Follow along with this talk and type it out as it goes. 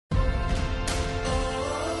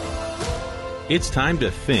It's time to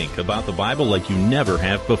think about the Bible like you never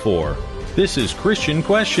have before. This is Christian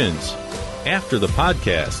Questions. After the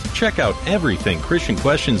podcast, check out everything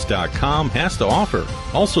ChristianQuestions.com has to offer.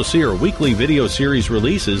 Also see our weekly video series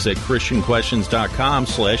releases at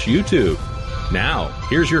ChristianQuestions.com/YouTube. Now,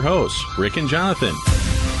 here's your hosts, Rick and Jonathan.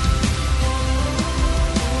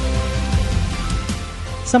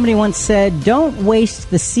 Somebody once said, don't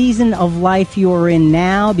waste the season of life you are in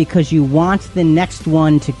now because you want the next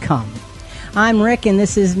one to come. I'm Rick, and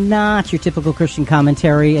this is not your typical Christian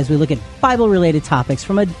commentary as we look at Bible-related topics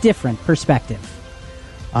from a different perspective.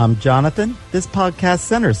 I'm Jonathan. This podcast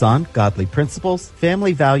centers on godly principles,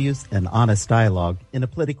 family values, and honest dialogue in a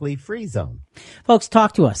politically free zone. Folks,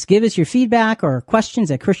 talk to us. Give us your feedback or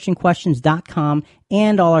questions at ChristianQuestions.com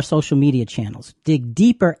and all our social media channels. Dig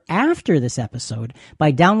deeper after this episode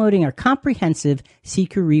by downloading our comprehensive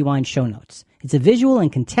CQ Rewind show notes. It's a visual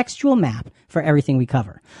and contextual map for everything we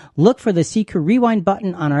cover. Look for the CQ Rewind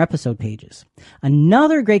button on our episode pages.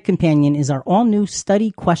 Another great companion is our all-new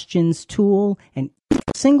study questions tool, and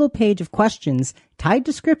single page of questions tied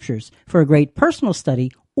to scriptures for a great personal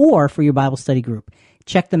study or for your Bible study group.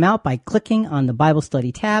 Check them out by clicking on the Bible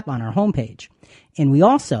study tab on our homepage. And we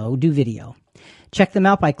also do video. Check them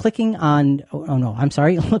out by clicking on,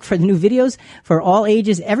 look for the new videos for all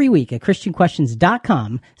ages every week at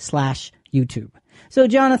ChristianQuestions.com/YouTube. So,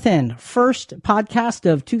 Jonathan, first podcast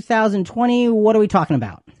of 2020, what are we talking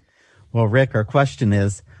about? Well, Rick, our question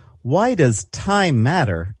is, why does time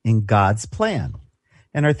matter in God's plan?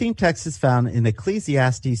 And our theme text is found in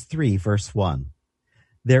Ecclesiastes 3, verse 1.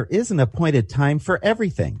 There is an appointed time for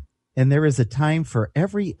everything, and there is a time for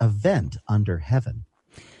every event under heaven.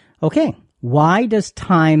 Okay, why does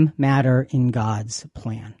time matter in God's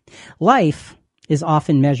plan? Life is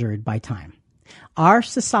often measured by time. Our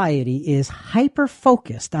society is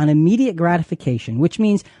hyper-focused on immediate gratification, which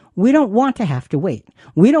means we don't want to have to wait.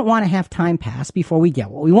 We don't want to have time pass before we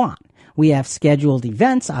get what we want. We have scheduled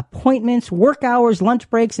events, appointments, work hours, lunch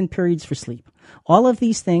breaks, and periods for sleep. All of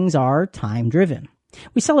these things are time-driven.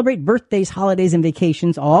 We celebrate birthdays, holidays, and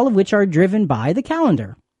vacations, all of which are driven by the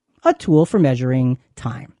calendar, a tool for measuring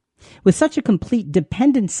time. With such a complete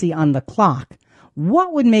dependency on the clock,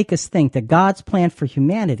 what would make us think that God's plan for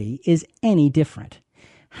humanity is any different?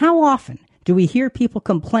 How often do we hear people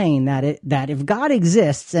complain that if God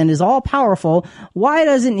exists and is all-powerful, why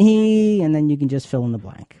doesn't he? And then you can just fill in the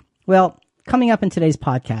blank. Well, coming up in today's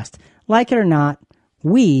podcast, like it or not,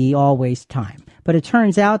 we all waste time. But it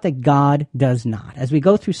turns out that God does not. As we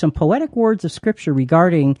go through some poetic words of Scripture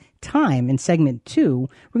regarding time in segment 2,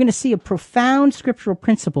 we're going to see a profound scriptural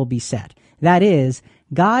principle be set. That is,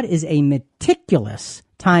 God is a meticulous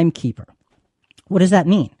timekeeper. What does that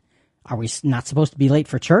mean? Are we not supposed to be late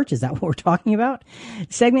for church? Is that what we're talking about?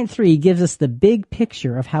 Segment 3 gives us the big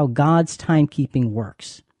picture of how God's timekeeping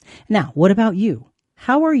works. Now, what about you?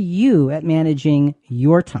 How are you at managing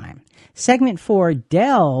your time? Segment 4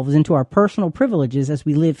 delves into our personal privileges as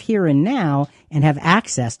we live here and now and have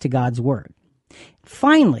access to God's Word.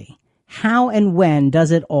 Finally, how and when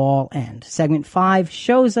does it all end? Segment 5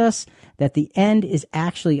 shows us that the end is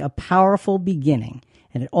actually a powerful beginning,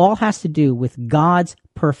 and it all has to do with God's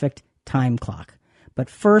perfect time clock. But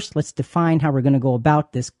first, let's define how we're going to go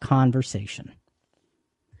about this conversation.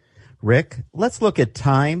 Rick, let's look at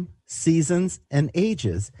time, seasons, and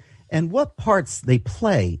ages, and what parts they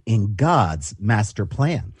play in God's master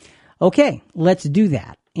plan. Okay, let's do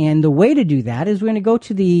that. And the way to do that is we're going to go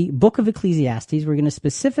to the book of Ecclesiastes. We're going to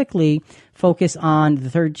specifically focus on the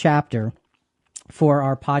 3rd chapter for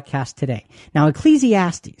our podcast today. Now,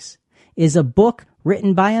 Ecclesiastes is a book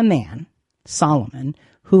written by a man, Solomon,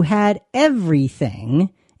 who had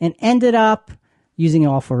everything and ended up using it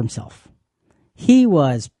all for himself. He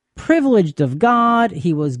was privileged of God.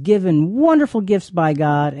 He was given wonderful gifts by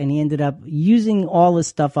God, and he ended up using all this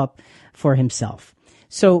stuff up for himself.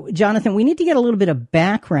 So, Jonathan, we need to get a little bit of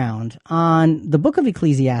background on the book of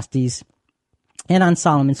Ecclesiastes and on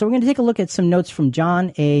Solomon. So we're going to take a look at some notes from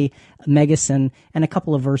John A. Megison and a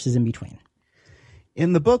couple of verses in between.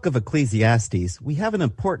 In the book of Ecclesiastes, we have an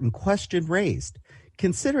important question raised,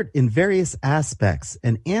 considered in various aspects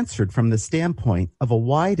and answered from the standpoint of a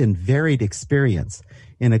wide and varied experience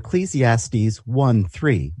in Ecclesiastes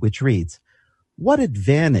 1:3, which reads, "What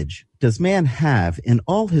advantage does man have in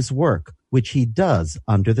all his work which he does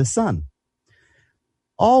under the sun?"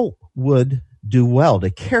 All would do well to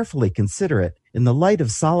carefully consider it in the light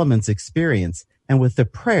of Solomon's experience and with the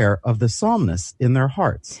prayer of the psalmists in their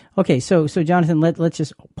hearts. Okay, so Jonathan, let's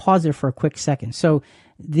just pause there for a quick second. So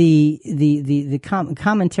the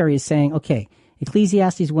commentary is saying, okay,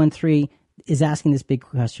 Ecclesiastes 1:3 is asking this big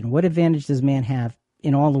question: what advantage does man have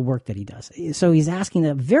in all the work that he does. So he's asking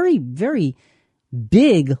a very, very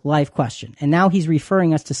big life question. And now he's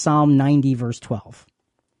referring us to Psalm 90, verse 12.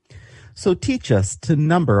 So teach us to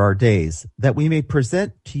number our days, that we may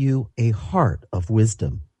present to you a heart of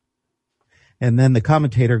wisdom. And then the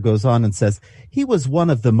commentator goes on and says, he was one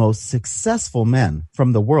of the most successful men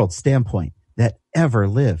from the world's standpoint that ever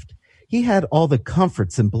lived. He had all the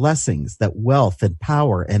comforts and blessings that wealth and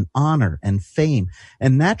power and honor and fame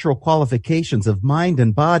and natural qualifications of mind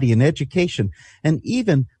and body and education and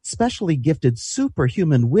even specially gifted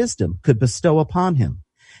superhuman wisdom could bestow upon him.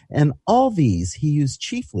 And all these he used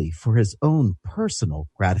chiefly for his own personal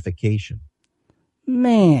gratification.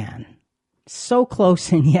 Man, so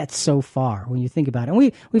close and yet so far when you think about it.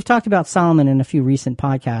 And we've talked about Solomon in a few recent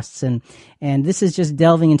podcasts, and this is just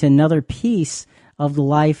delving into another piece of the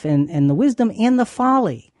life and the wisdom and the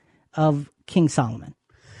folly of King Solomon.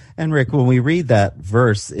 And Rick, when we read that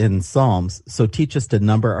verse in Psalms, so teach us to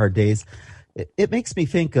number our days, it makes me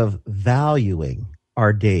think of valuing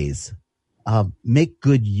our days. Make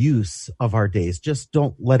good use of our days. Just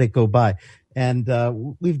don't let it go by. And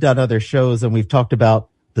we've done other shows and we've talked about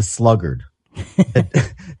the sluggard.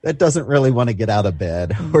 that doesn't really want to get out of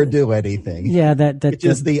bed or do anything. Yeah, which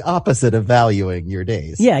is the opposite of valuing your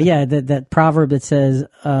days. Yeah, that proverb that says,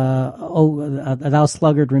 thou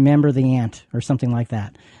sluggard, remember the ant, or something like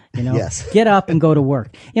that. You know, yes. Get up and go to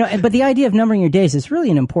work. You know, but the idea of numbering your days is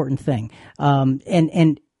really an important thing.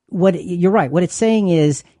 And what you're right. What it's saying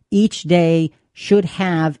is each day should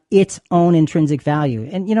have its own intrinsic value.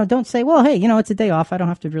 And, you know, don't say, well, hey, you know, it's a day off. I don't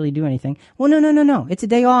have to really do anything. Well, no. It's a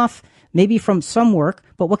day off, maybe from some work,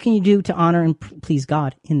 but what can you do to honor and please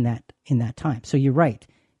God in that time? So you're right.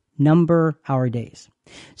 Number our days.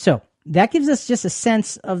 So that gives us just a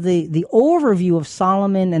sense of the overview of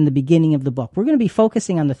Solomon and the beginning of the book. We're going to be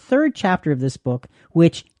focusing on the third chapter of this book,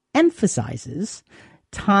 which emphasizes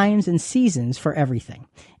times and seasons for everything.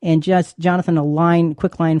 And just, Jonathan, a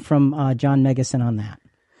quick line from John Megason on that.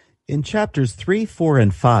 In chapters 3, 4,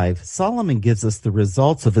 and 5, Solomon gives us the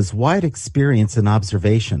results of his wide experience and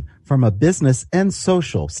observation from a business and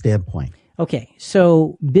social standpoint. Okay,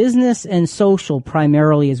 so business and social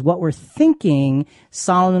primarily is what we're thinking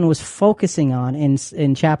Solomon was focusing on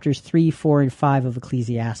in chapters 3, 4, and 5 of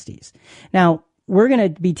Ecclesiastes. Now, we're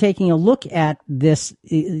going to be taking a look at this,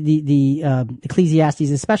 the Ecclesiastes,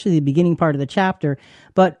 especially the beginning part of the chapter,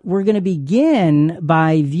 but we're going to begin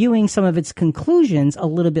by viewing some of its conclusions a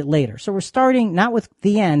little bit later. So we're starting not with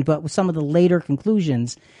the end, but with some of the later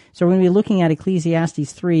conclusions. So we're going to be looking at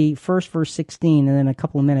Ecclesiastes 3, first verse 16, and then a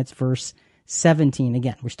couple of minutes, verse 17.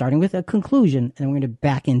 Again, we're starting with a conclusion, and then we're going to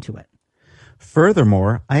back into it.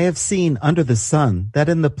 Furthermore, I have seen under the sun that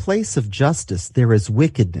in the place of justice there is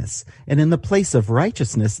wickedness, and in the place of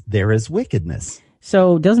righteousness there is wickedness.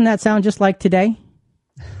 So doesn't that sound just like today?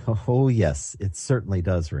 Oh, yes, it certainly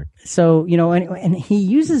does, Rick. So, you know, and he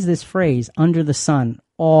uses this phrase, under the sun,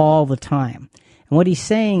 all the time. And what he's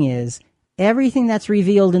saying is, everything that's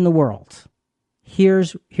revealed in the world,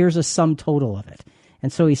 here's a sum total of it.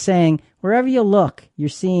 And so he's saying, wherever you look, you're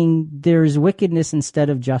seeing there's wickedness instead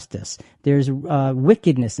of justice. There's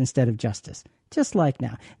wickedness instead of justice. Just like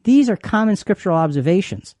now. These are common scriptural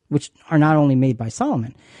observations, which are not only made by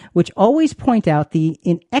Solomon, which always point out the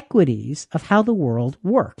inequities of how the world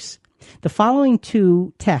works. The following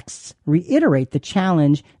two texts reiterate the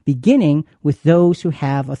challenge, beginning with those who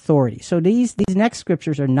have authority. So these next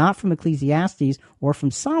scriptures are not from Ecclesiastes or from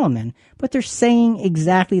Solomon, but they're saying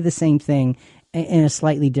exactly the same thing in a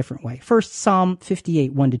slightly different way. First, Psalm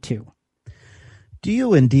 58, 1-2. Do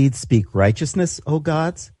you indeed speak righteousness, O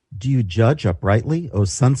gods? Do you judge uprightly, O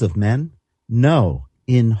sons of men? No,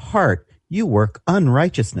 in heart you work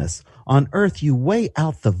unrighteousness. On earth you weigh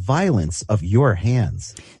out the violence of your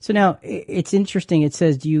hands. So now, it's interesting. It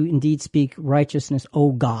says, do you indeed speak righteousness,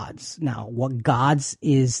 O gods? Now, what gods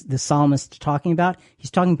is the psalmist talking about?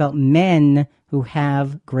 He's talking about men who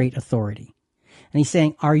have great authority. And he's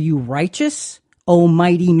saying, are you righteous, O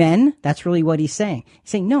mighty men? That's really what he's saying. He's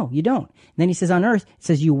saying, no, you don't. And then he says, on earth, it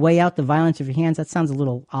says, you weigh out the violence of your hands. That sounds a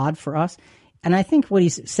little odd for us. And I think what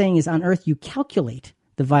he's saying is, on earth, you calculate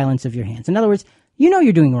the violence of your hands. In other words, you know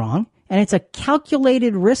you're doing wrong, and it's a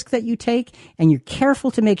calculated risk that you take, and you're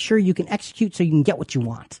careful to make sure you can execute so you can get what you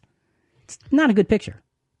want. It's not a good picture.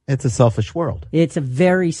 It's a selfish world. It's a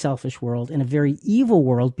very selfish world and a very evil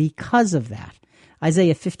world because of that.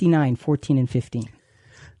 Isaiah 59, 14 and 15.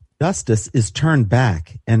 Justice is turned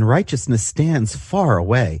back, and righteousness stands far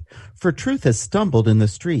away. For truth has stumbled in the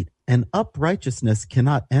street, and uprightness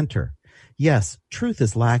cannot enter. Yes, truth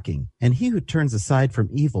is lacking, and he who turns aside from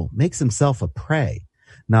evil makes himself a prey.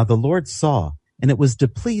 Now the Lord saw, and it was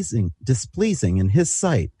displeasing in his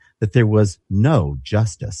sight that there was no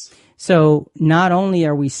justice. So not only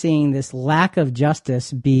are we seeing this lack of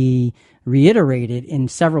justice be reiterated in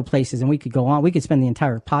several places, and we could go on, we could spend the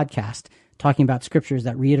entire podcast talking about scriptures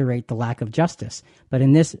that reiterate the lack of justice. But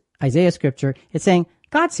in this Isaiah scripture, it's saying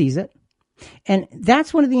God sees it. And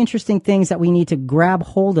that's one of the interesting things that we need to grab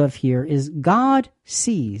hold of here is God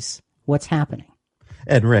sees what's happening.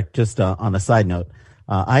 And Rick, just on a side note,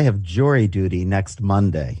 I have jury duty next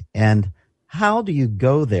Monday. And how do you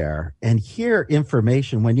go there and hear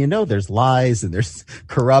information when you know there's lies and there's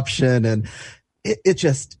corruption? And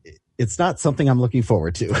it's not something I'm looking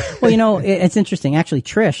forward to. Well, it's interesting. Actually,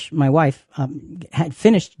 Trish, my wife, had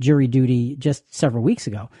finished jury duty just several weeks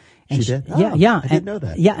ago. And she did? Yeah. I didn't know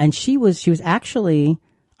that. Yeah, and she was actually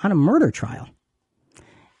on a murder trial.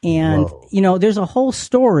 And, Whoa. There's a whole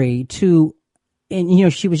story to,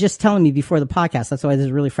 and, she was just telling me before the podcast, that's why this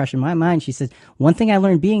is really fresh in my mind. She says, one thing I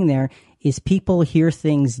learned being there is people hear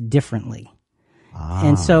things differently.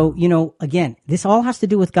 And so, again, this all has to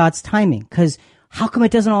do with God's timing, because how come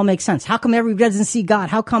it doesn't all make sense? How come everybody doesn't see God?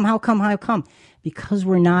 How come? Because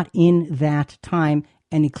we're not in that time.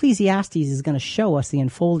 And Ecclesiastes is going to show us the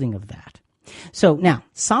unfolding of that. So now,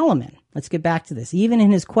 Solomon, let's get back to this. Even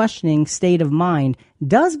in his questioning state of mind,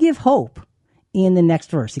 does give hope in the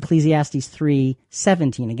next verse, Ecclesiastes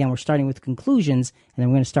 3:17. Again, we're starting with conclusions, and then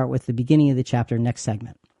we're going to start with the beginning of the chapter, next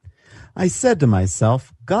segment. I said to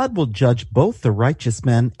myself, God will judge both the righteous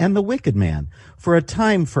man and the wicked man, for a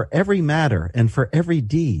time for every matter and for every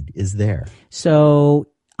deed is there. So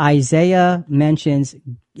Isaiah mentions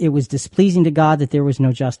it was displeasing to God that there was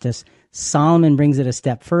no justice. Solomon brings it a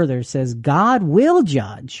step further, says God will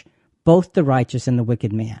judge both the righteous and the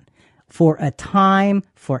wicked man. For a time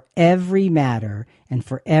for every matter and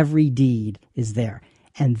for every deed is there.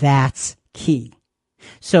 And that's key.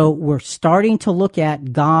 So we're starting to look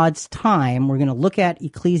at God's time. We're going to look at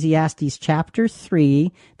Ecclesiastes chapter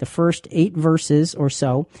 3, the first 8 verses or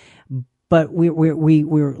so. But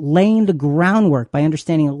we're laying the groundwork by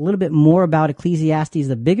understanding a little bit more about Ecclesiastes,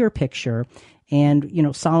 the bigger picture, and,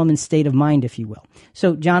 Solomon's state of mind, if you will.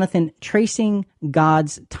 So, Jonathan, tracing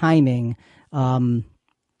God's timing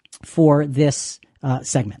for this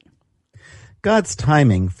segment. God's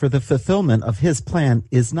timing for the fulfillment of his plan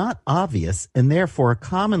is not obvious and therefore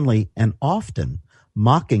commonly and often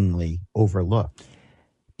mockingly overlooked.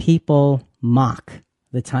 People mock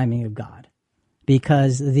the timing of God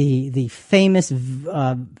because the famous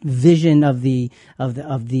vision of the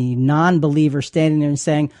non-believer standing there and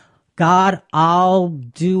saying, God, I'll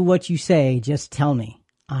do what you say. Just tell me.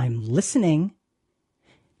 I'm listening.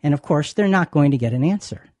 And of course, they're not going to get an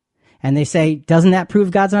answer. And they say, doesn't that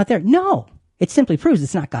prove God's not there? No. It simply proves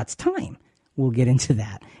it's not God's time. We'll get into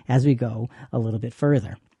that as we go a little bit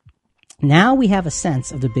further. Now we have a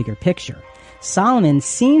sense of the bigger picture. Solomon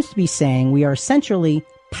seems to be saying we are essentially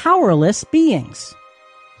powerless beings.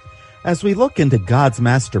 As we look into God's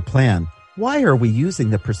master plan, why are we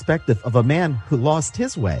using the perspective of a man who lost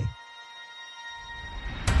his way?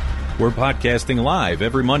 We're podcasting live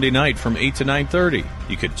every Monday night from 8 to 9:30.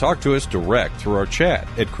 You can talk to us direct through our chat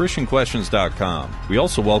at ChristianQuestions.com. We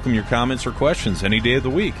also welcome your comments or questions any day of the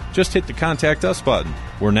week. Just hit the Contact Us button.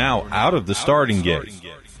 We're now out of the starting gate.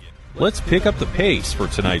 Let's pick up the pace for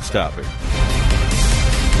tonight's topic.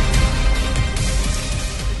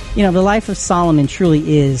 The life of Solomon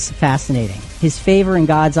truly is fascinating. His favor in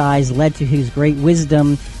God's eyes led to his great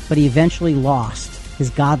wisdom, but he eventually lost his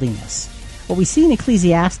godliness. What we see in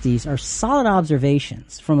Ecclesiastes are solid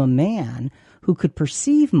observations from a man who could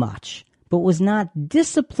perceive much, but was not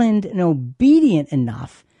disciplined and obedient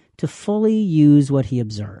enough to fully use what he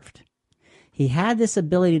observed. He had this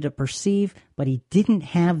ability to perceive, but he didn't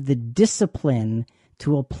have the discipline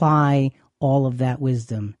to apply all of that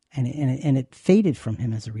wisdom, and it faded from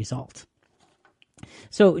him as a result.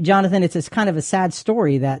 So, Jonathan, it's kind of a sad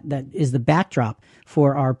story that is the backdrop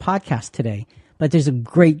for our podcast today. But there's a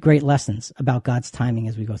great lessons about God's timing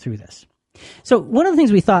as we go through this. So one of the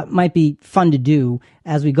things we thought might be fun to do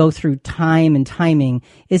as we go through time and timing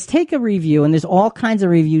is take a review, and there's all kinds of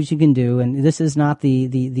reviews you can do, and this is not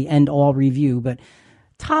the end-all review, but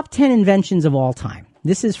top 10 inventions of all time.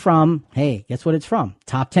 This is from, hey, guess what it's from?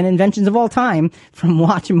 Top 10 inventions of all time from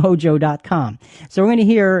WatchMojo.com. So we're going to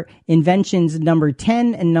hear inventions number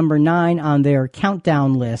 10 and number 9 on their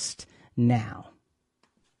countdown list now.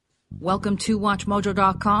 Welcome to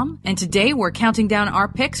WatchMojo.com, and today we're counting down our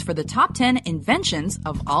picks for the top 10 inventions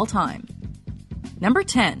of all time. Number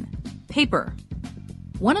 10, paper.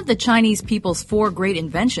 One of the Chinese people's 4 great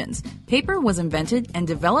inventions, paper was invented and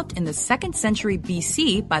developed in the 2nd century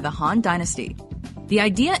BC by the Han Dynasty. The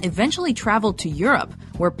idea eventually traveled to Europe,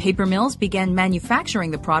 where paper mills began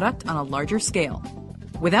manufacturing the product on a larger scale.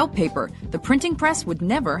 Without paper, the printing press would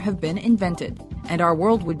never have been invented, and our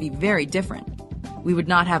world would be very different. We would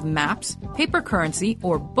not have maps, paper currency,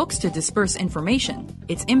 or books to disperse information.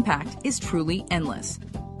 Its impact is truly endless.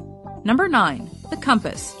 Number 9. The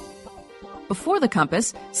compass. Before the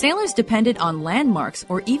compass, sailors depended on landmarks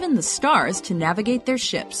or even the stars to navigate their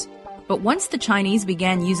ships. But once the Chinese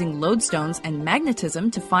began using lodestones and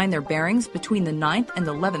magnetism to find their bearings between the 9th and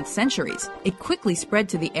 11th centuries, it quickly spread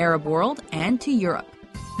to the Arab world and to Europe.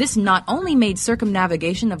 This not only made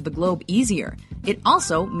circumnavigation of the globe easier, it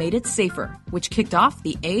also made it safer, which kicked off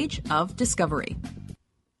the age of discovery.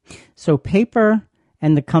 So paper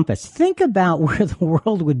and the compass. Think about where the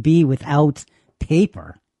world would be without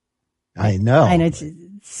paper. I know. And it's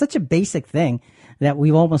such a basic thing that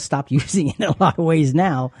we've almost stopped using in a lot of ways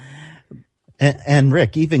now. And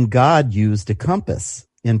Rick, even God used a compass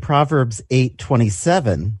in Proverbs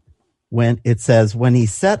 8:27, when it says, when he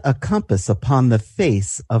set a compass upon the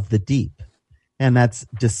face of the deep. And that's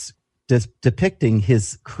just depicting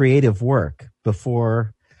his creative work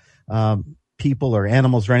before people or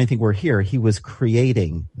animals or anything were here. He was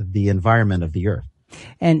creating the environment of the earth.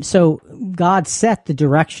 And so God set the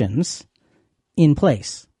directions in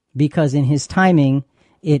place because in his timing,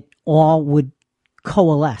 it all would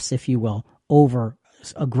coalesce, if you will, over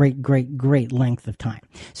a great length of time.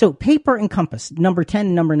 So paper and compass, number 10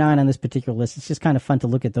 and number 9 on this particular list. It's just kind of fun to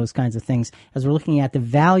look at those kinds of things as we're looking at the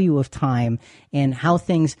value of time and how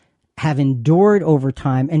things have endured over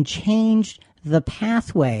time and changed the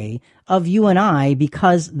pathway of you and I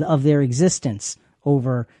because of their existence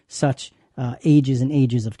over such ages and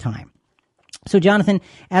ages of time. So, Jonathan,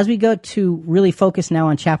 as we go to really focus now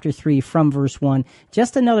on chapter 3 from verse 1,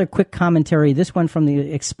 just another quick commentary, this one from the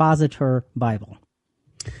Expositor Bible.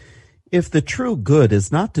 If the true good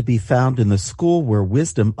is not to be found in the school where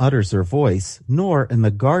wisdom utters her voice, nor in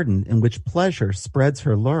the garden in which pleasure spreads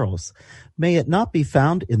her laurels, may it not be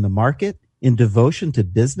found in the market, in devotion to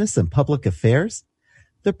business and public affairs?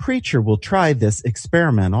 The preacher will try this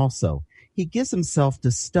experiment also. He gives himself to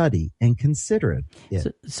study and consider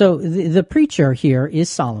it. So the preacher here is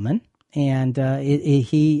Solomon, and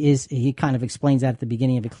he kind of explains that at the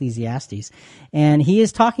beginning of Ecclesiastes, and he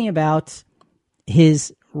is talking about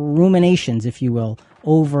his ruminations, if you will,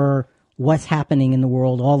 over what's happening in the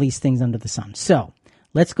world, all these things under the sun. So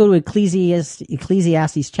let's go to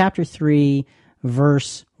Ecclesiastes chapter 3,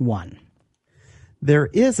 verse 1.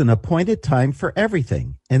 There is an appointed time for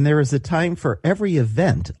everything, and there is a time for every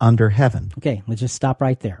event under heaven. Okay, let's just stop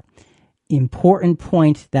right there. Important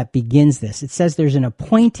point that begins this. It says there's an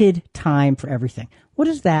appointed time for everything. What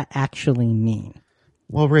does that actually mean?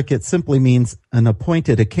 Well, Rick, it simply means an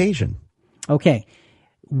appointed occasion. Okay,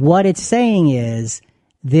 what it's saying is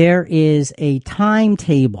there is a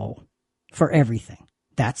timetable for everything.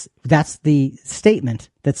 That's the statement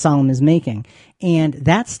that Solomon is making. And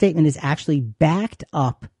that statement is actually backed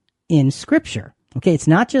up in Scripture. Okay, it's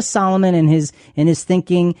not just Solomon and his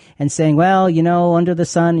thinking and saying, well, under the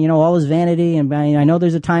sun, all is vanity, and I know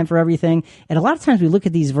there's a time for everything. And a lot of times we look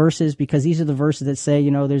at these verses because these are the verses that say,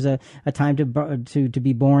 there's a time to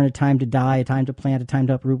be born, a time to die, a time to plant, a time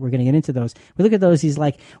to uproot. We're going to get into those. We look at those, he's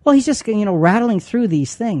like, well, he's just, rattling through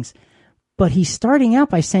these things. But he's starting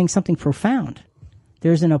out by saying something profound.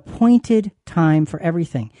 There's an appointed time for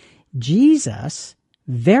everything. Jesus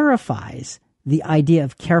verifies the idea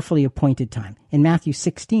of carefully appointed time in Matthew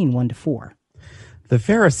 16, 1-4. The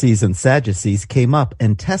Pharisees and Sadducees came up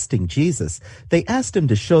and testing Jesus, they asked him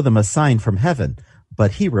to show them a sign from heaven.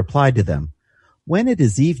 But he replied to them, when it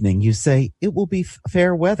is evening, you say, it will be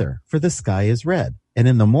fair weather, for the sky is red. And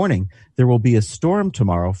in the morning, there will be a storm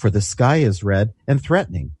tomorrow, for the sky is red and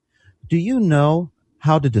threatening. Do you know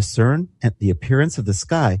how to discern at the appearance of the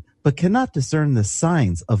sky, but cannot discern the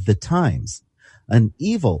signs of the times? An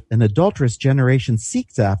evil and adulterous generation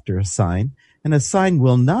seeks after a sign, and a sign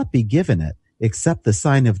will not be given it, except the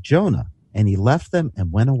sign of Jonah. And he left them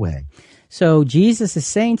and went away. So Jesus is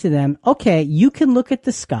saying to them, okay, you can look at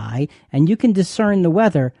the sky and you can discern the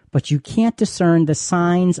weather, but you can't discern the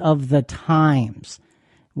signs of the times.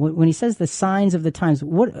 When he says the signs of the times,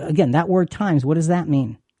 that word times, what does that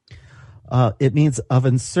mean? It means of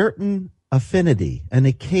uncertain affinity, an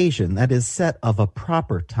occasion that is set of a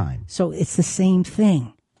proper time. So it's the same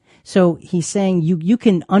thing. So he's saying you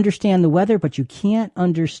can understand the weather, but you can't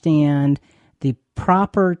understand the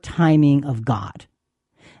proper timing of God.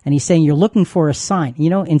 And he's saying you're looking for a sign.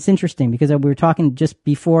 It's interesting because we were talking just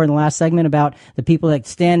before in the last segment about the people that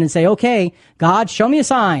stand and say, okay, God, show me a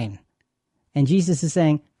sign. And Jesus is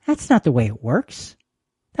saying, that's not the way it works.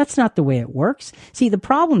 That's not the way it works. See, the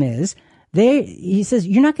problem is, he says,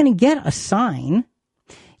 you're not going to get a sign.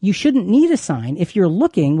 You shouldn't need a sign if you're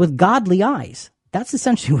looking with godly eyes. That's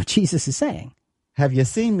essentially what Jesus is saying. Have you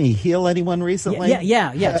seen me heal anyone recently?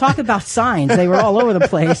 Yeah. Talk about signs. They were all over the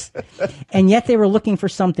place. And yet they were looking for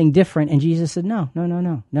something different. And Jesus said, no.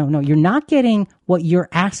 You're not getting what you're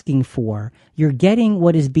asking for. You're getting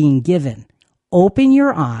what is being given. Open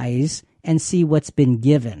your eyes and see what's been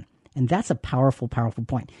given. And that's a powerful, powerful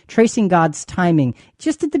point. Tracing God's timing.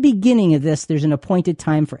 Just at the beginning of this, there's an appointed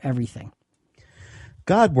time for everything.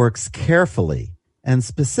 God works carefully and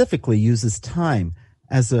specifically uses time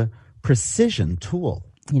as a precision tool.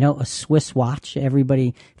 You know, a Swiss watch,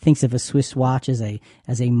 everybody thinks of a Swiss watch as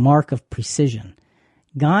a mark of precision.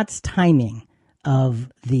 God's timing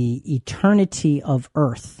of the eternity of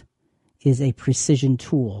earth is a precision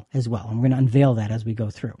tool as well. And we're going to unveil that as we go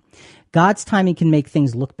through. God's timing can make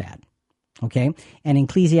things look bad. Okay? And in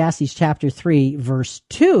Ecclesiastes chapter 3, verse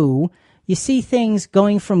 2, you see things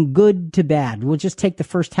going from good to bad. We'll just take the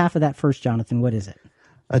first half of that first, Jonathan. What is it?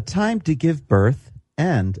 A time to give birth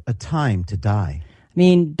and a time to die. I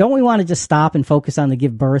mean, don't we want to just stop and focus on the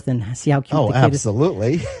give birth and see how cute the kid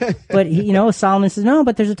absolutely. is? But Solomon says, no,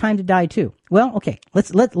 but there's a time to die too. Well, okay,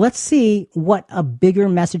 let's see what a bigger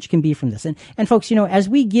message can be from this. And folks, as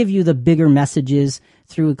we give you the bigger messages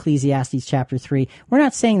through Ecclesiastes chapter 3, we're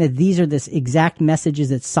not saying that these are the exact messages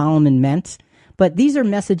that Solomon meant, but these are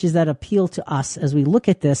messages that appeal to us as we look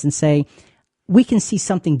at this and say, we can see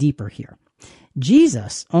something deeper here.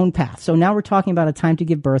 Jesus' own path. So now we're talking about a time to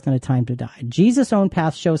give birth and a time to die. Jesus' own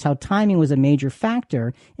path shows how timing was a major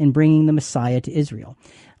factor in bringing the Messiah to Israel.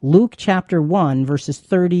 Luke chapter 1, verses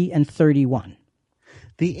 30 and 31.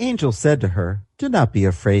 The angel said to her, "Do not be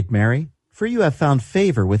afraid, Mary, for you have found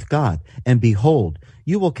favor with God. And behold,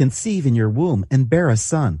 you will conceive in your womb and bear a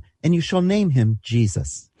son, and you shall name him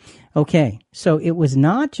Jesus." Okay, so it was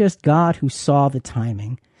not just God who saw the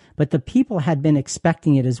timing, but the people had been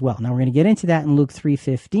expecting it as well. Now, we're going to get into that in Luke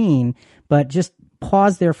 3:15, but just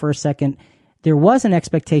pause there for a second. There was an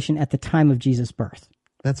expectation at the time of Jesus' birth.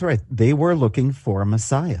 That's right. They were looking for a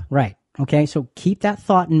Messiah. Right. Okay, so keep that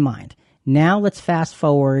thought in mind. Now let's fast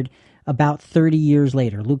forward about 30 years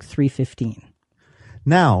later, Luke 3:15.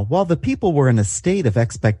 Now, while the people were in a state of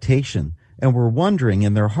expectation and were wondering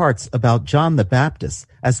in their hearts about John the Baptist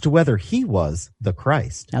as to whether he was the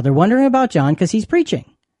Christ. Now, they're wondering about John because he's preaching.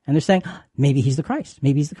 And they're saying, maybe he's the Christ.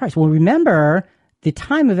 Maybe he's the Christ. Well, remember, the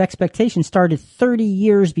time of expectation started 30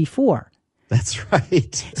 years before. That's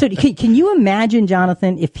right. So can you imagine,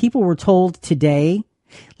 Jonathan, if people were told today,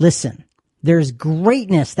 listen, there's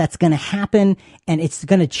greatness that's going to happen and it's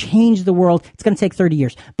going to change the world. It's going to take 30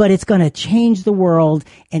 years, but it's going to change the world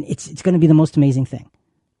and it's going to be the most amazing thing.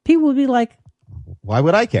 People would be like, why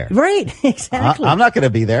would I care? Right, exactly. I'm not going to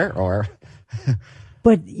be there or...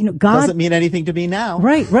 But, God doesn't mean anything to me now.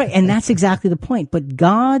 Right. And that's exactly the point. But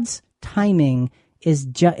God's timing is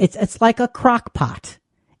it's like a crock pot.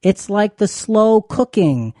 It's like the slow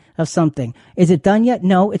cooking of something. Is it done yet?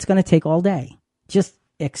 No, it's going to take all day. Just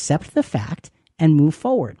accept the fact and move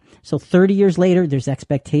forward. So 30 years later, there's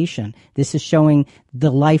expectation. This is showing the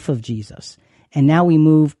life of Jesus. And now we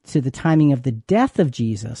move to the timing of the death of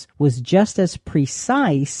Jesus was just as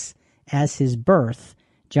precise as his birth.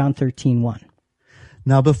 John 13:1.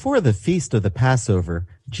 Now before the feast of the Passover,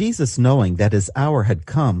 Jesus, knowing that his hour had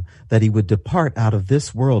come, that he would depart out of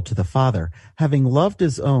this world to the Father, having loved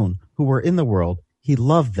his own who were in the world, he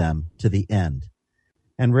loved them to the end.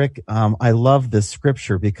 And Rick, I love this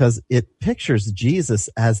scripture because it pictures Jesus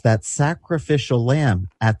as that sacrificial lamb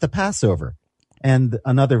at the Passover. And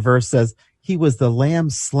another verse says, he was the lamb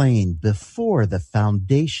slain before the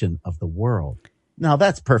foundation of the world. Now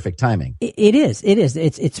that's perfect timing. It is.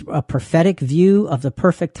 It's a prophetic view of the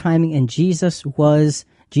perfect timing. And Jesus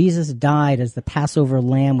died as the Passover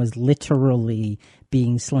lamb was literally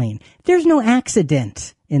being slain. There's no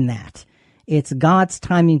accident in that. It's God's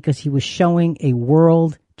timing because he was showing a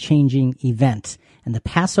world-changing event. And the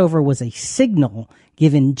Passover was a signal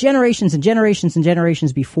given generations and generations and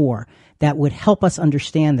generations before that would help us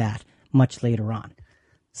understand that much later on.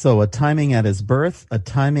 So a timing at his birth, a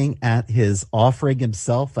timing at his offering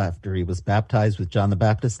himself after he was baptized with John the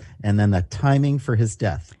Baptist, and then a timing for his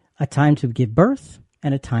death. A time to give birth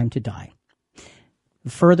and a time to die.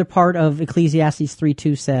 The further part of Ecclesiastes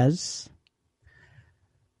 3:2 says...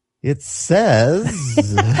 It says...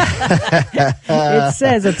 it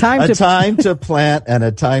says a time to plant and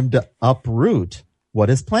a time to uproot what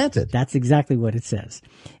is planted. That's exactly what it says.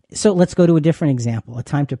 So let's go to a different example. A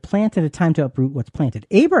time to plant and a time to uproot what's planted.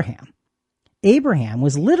 Abraham Abraham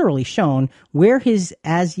was literally shown where his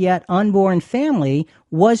as yet unborn family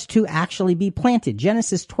was to actually be planted.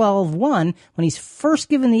 Genesis 12:1, when he's first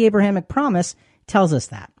given the Abrahamic promise, tells us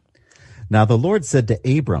that. Now the Lord said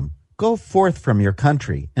to Abram, "Go forth from your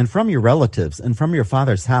country and from your relatives and from your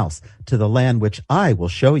father's house to the land which I will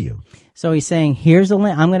show you." So he's saying, here's the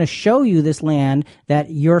land. I'm going to show you this land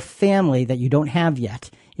that your family that you don't have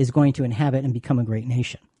yet is going to inhabit and become a great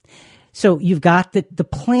nation. So you've got the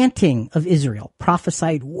planting of Israel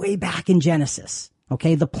prophesied way back in Genesis,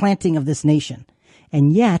 okay, the planting of this nation.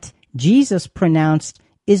 And yet Jesus pronounced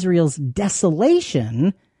Israel's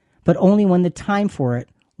desolation, but only when the time for it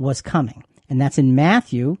was coming. And that's in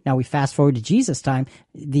Matthew. Now we fast forward to Jesus' time,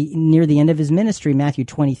 near the end of his ministry, Matthew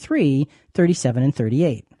 23:37 and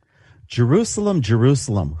 38. "Jerusalem,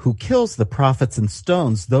 Jerusalem, who kills the prophets and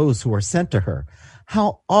stones those who are sent to her.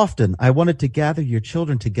 How often I wanted to gather your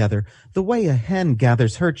children together the way a hen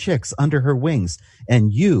gathers her chicks under her wings,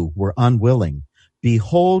 and you were unwilling.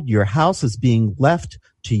 Behold, your house is being left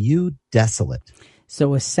to you desolate."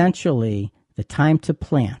 So essentially, the time to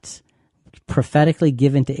plant, prophetically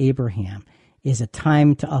given to Abraham, is a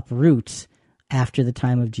time to uproot after the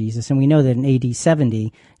time of Jesus. And we know that in AD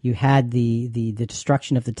 70, you had the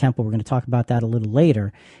destruction of the temple. We're going to talk about that a little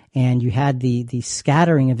later. And you had the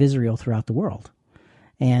scattering of Israel throughout the world.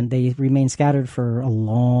 And they remained scattered for a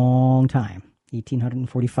long time,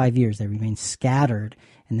 1,845 years. They remained scattered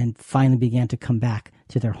and then finally began to come back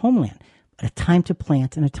to their homeland. But a time to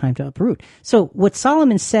plant and a time to uproot. So what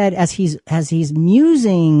Solomon said as he's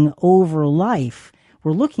musing over life,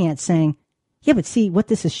 we're looking at saying, yeah, but see, what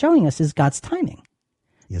this is showing us is God's timing.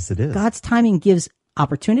 Yes, it is. God's timing gives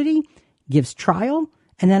opportunity, gives trial,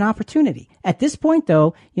 and then opportunity. At this point,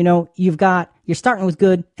 though, you're starting with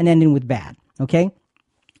good and ending with bad, okay?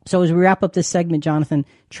 So as we wrap up this segment, Jonathan,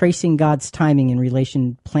 tracing God's timing in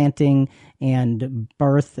relation planting and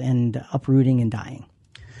birth and uprooting and dying.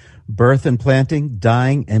 Birth and planting,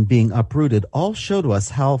 dying, and being uprooted all show to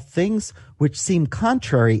us how things which seem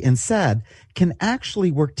contrary and sad can actually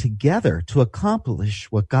work together to accomplish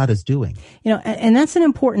what God is doing. And that's an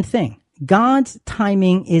important thing. God's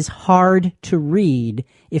timing is hard to read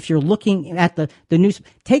if you're looking at the news.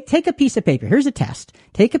 Take a piece of paper. Here's a test.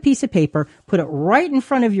 Take a piece of paper, put it right in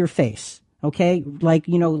front of your face, okay? Like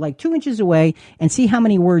 2 inches away, and see how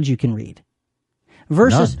many words you can read.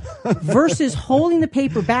 Versus holding the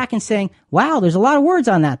paper back and saying, wow, there's a lot of words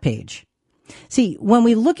on that page. See, when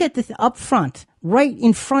we look at this up front, right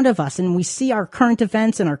in front of us, and we see our current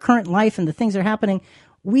events and our current life and the things that are happening,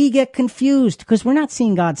 we get confused because we're not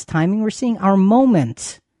seeing God's timing. We're seeing our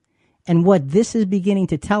moment. And what this is beginning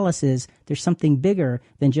to tell us is there's something bigger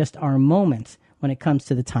than just our moment when it comes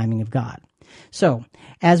to the timing of God. So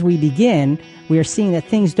as we begin, we are seeing that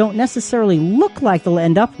things don't necessarily look like they'll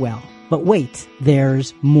end up well. But wait,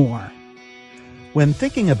 there's more. When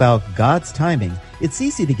thinking about God's timing, it's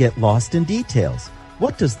easy to get lost in details.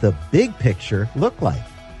 What does the big picture look like?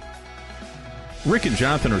 Rick and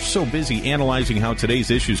Jonathan are so busy analyzing how today's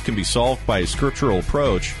issues can be solved by a scriptural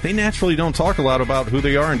approach, they naturally don't talk a lot about who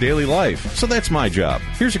they are in daily life. So that's my job.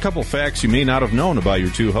 Here's a couple facts you may not have known about your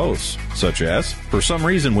two hosts, such as, for some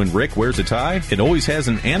reason when Rick wears a tie, it always has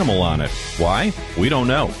an animal on it. Why? We don't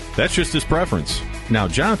know. That's just his preference. Now,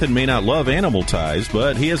 Jonathan may not love animal ties,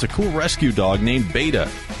 but he has a cool rescue dog named Beta.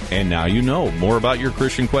 And now you know more about your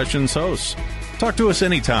Christian Questions hosts. Talk to us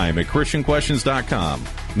anytime at ChristianQuestions.com.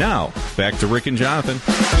 Now, back to Rick and Jonathan.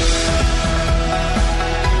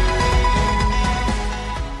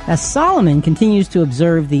 As Solomon continues to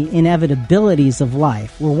observe the inevitabilities of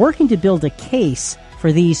life, we're working to build a case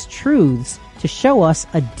for these truths to show us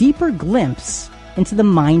a deeper glimpse into the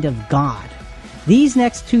mind of God. These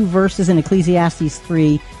next two verses in Ecclesiastes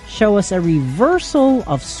 3 show us a reversal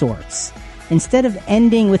of sorts. Instead of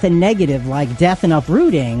ending with a negative like death and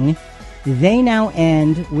uprooting, they now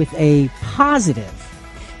end with a positive.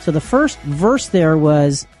 So the first verse there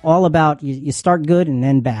was all about you start good and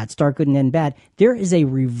end bad, start good and end bad. There is a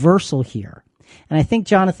reversal here. And I think,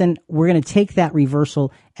 Jonathan, we're going to take that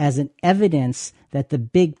reversal as an evidence that the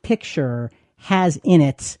big picture has in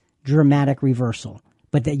it dramatic reversal,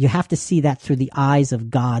 but that you have to see that through the eyes of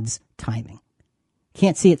God's timing.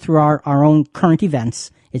 Can't see it through our own current events.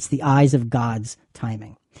 It's the eyes of God's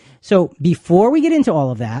timing. So before we get into all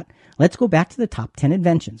of that, let's go back to the top 10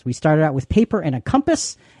 inventions. We started out with paper and a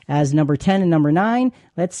compass as number 10 and number 9.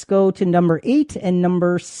 Let's go to number 8 and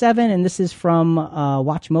number 7, and this is from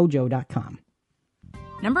WatchMojo.com.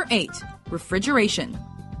 Number 8, refrigeration.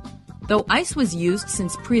 Though ice was used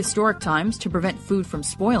since prehistoric times to prevent food from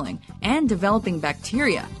spoiling and developing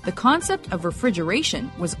bacteria, the concept of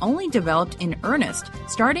refrigeration was only developed in earnest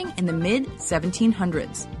starting in the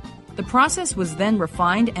mid-1700s. The process was then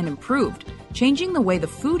refined and improved, changing the way the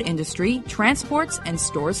food industry transports and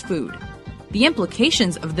stores food. The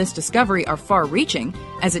implications of this discovery are far-reaching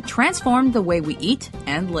as it transformed the way we eat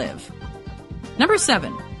and live. Number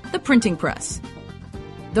 7. The printing press.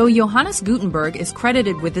 Though Johannes Gutenberg is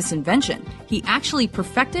credited with this invention, he actually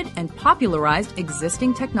perfected and popularized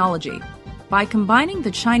existing technology. By combining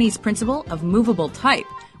the Chinese principle of movable type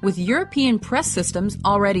with European press systems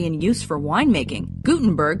already in use for winemaking,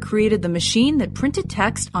 Gutenberg created the machine that printed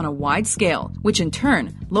text on a wide scale, which in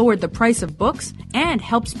turn lowered the price of books and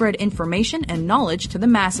helped spread information and knowledge to the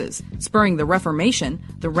masses, spurring the Reformation,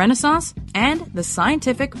 the Renaissance, and the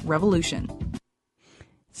scientific revolution.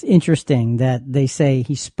 It's interesting that they say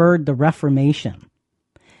he spurred the Reformation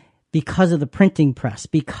because of the printing press,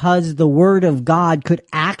 because the Word of God could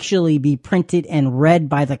actually be printed and read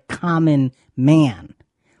by the common man.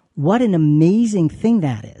 What an amazing thing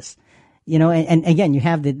that is. You know, and again, you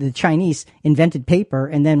have the Chinese invented paper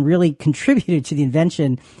and then really contributed to the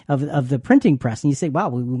invention of the printing press. And you say, wow,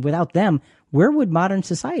 without them, where would modern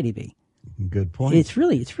society be? Good point. It's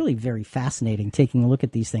really very fascinating taking a look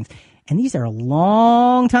at these things. And these are a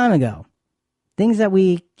long time ago. Things that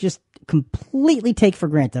we just completely take for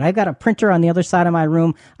granted. I've got a printer on the other side of my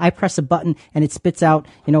room. I press a button and it spits out,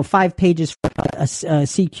 5 pages for a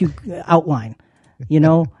CQ outline.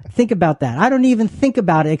 Think about that. I don't even think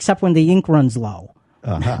about it except when the ink runs low.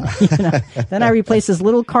 Uh-huh. Then I replace this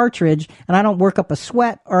little cartridge and I don't work up a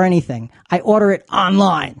sweat or anything. I order it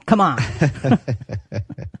online. Come on.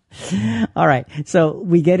 All right. So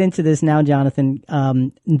we get into this now, Jonathan.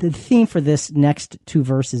 The theme for this next 2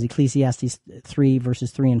 verses, Ecclesiastes 3,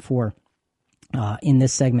 verses 3 and 4, in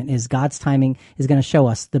this segment is God's timing is going to show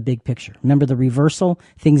us the big picture. Remember the reversal?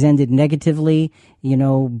 Things ended negatively,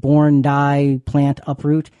 born, die, plant,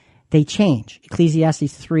 uproot. They change.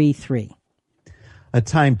 Ecclesiastes 3:3. A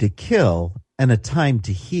time to kill and a time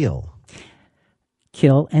to heal.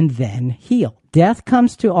 Kill and then heal. Death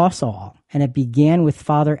comes to us all, and it began with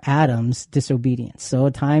Father Adam's disobedience. So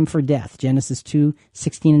a time for death. Genesis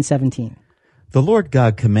 2:16 and 17. The Lord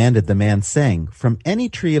God commanded the man, saying, From any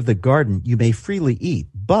tree of the garden you may freely eat,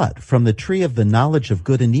 but from the tree of the knowledge of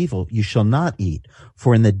good and evil you shall not eat,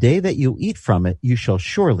 for in the day that you eat from it you shall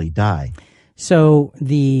surely die. So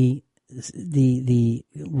the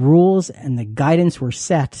rules and the guidance were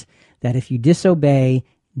set that if you disobey,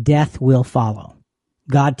 death will follow.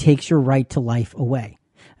 God takes your right to life away.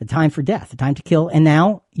 A time for death, a time to kill, and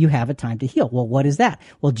now you have a time to heal. Well, what is that?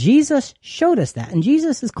 Well, Jesus showed us that, and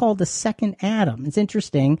Jesus is called the second Adam. It's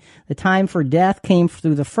interesting. The time for death came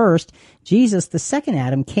through the first. Jesus, the second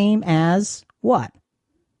Adam, came as what?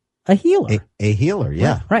 A healer. A healer,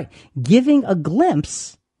 yeah. Right. Giving a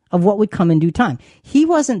glimpse of what would come in due time. He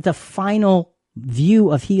wasn't the final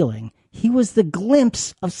view of healing. He was the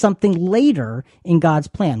glimpse of something later in God's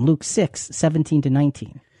plan. Luke 6:17 to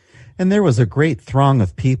 19. And there was a great throng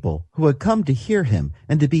of people who had come to hear him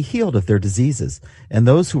and to be healed of their diseases. And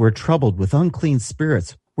those who were troubled with unclean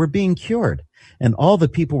spirits were being cured. And all the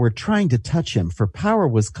people were trying to touch him, for power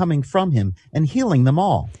was coming from him and healing them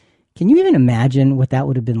all. Can you even imagine what that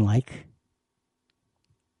would have been like?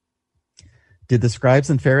 Did the scribes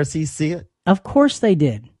and Pharisees see it? Of course they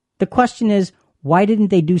did. The question is, why didn't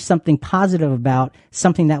they do something positive about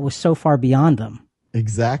something that was so far beyond them?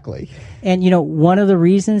 Exactly. And, one of the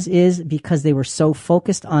reasons is because they were so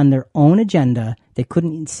focused on their own agenda, they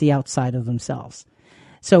couldn't even see outside of themselves.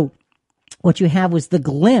 So what you have was the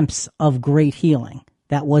glimpse of great healing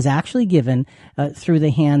that was actually given through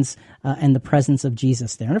the hands and the presence of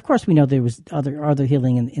Jesus there. And of course, we know there was other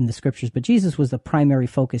healing in the scriptures, but Jesus was the primary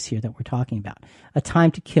focus here that we're talking about. A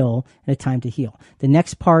time to kill and a time to heal. The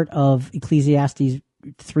next part of Ecclesiastes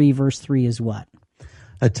 3, verse 3 is what?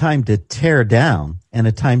 A time to tear down and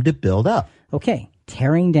a time to build up. Okay,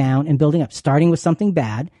 tearing down and building up, starting with something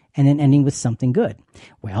bad and then ending with something good.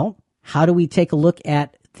 Well, how do we take a look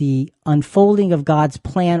at the unfolding of God's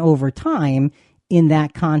plan over time in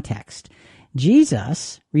that context?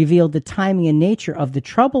 Jesus revealed the timing and nature of the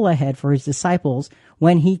trouble ahead for his disciples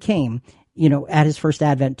when he came, at his first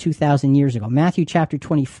advent 2,000 years ago. Matthew chapter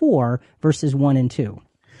 24, verses 1 and 2.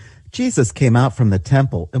 Jesus came out from the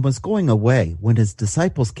temple and was going away when his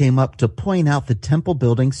disciples came up to point out the temple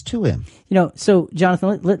buildings to him. So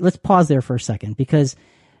Jonathan, let's pause there for a second, because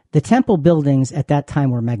the temple buildings at that time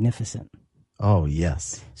were magnificent. Oh,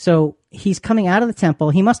 yes. So he's coming out of the temple.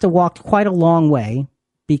 He must have walked quite a long way,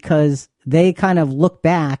 because they kind of look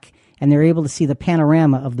back and they're able to see the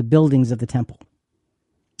panorama of the buildings of the temple.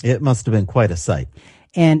 It must have been quite a sight.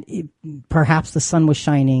 And perhaps the sun was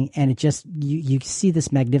shining, and it just, you see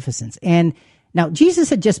this magnificence. And now Jesus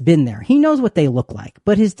had just been there. He knows what they look like,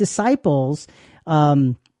 but his disciples,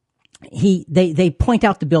 they point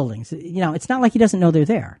out the buildings. It's not like he doesn't know they're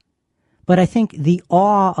there, but I think the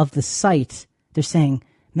awe of the sight, they're saying,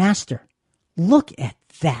 Master, look at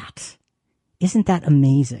that. Isn't that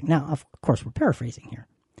amazing? Now, of course, we're paraphrasing here.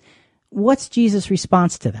 What's Jesus'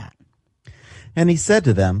 response to that? And he said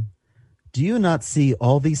to them, do you not see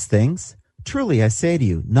all these things? Truly, I say to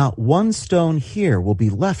you, not one stone here will be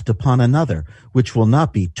left upon another, which will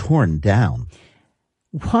not be torn down.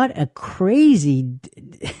 What a crazy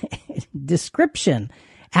description.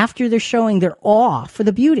 After they're showing their awe for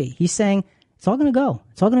the beauty, he's saying, it's all going to go.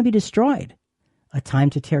 It's all going to be destroyed. A time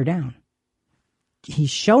to tear down. He's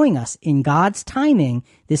showing us in God's timing,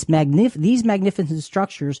 these magnificent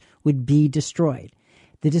structures would be destroyed.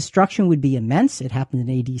 The destruction would be immense. It happened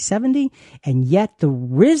in AD 70. And yet the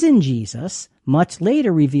risen Jesus much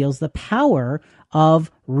later reveals the power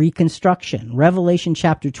of reconstruction. Revelation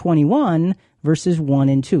chapter 21, verses 1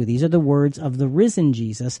 and 2. These are the words of the risen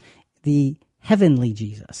Jesus, the heavenly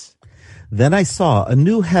Jesus. Then I saw a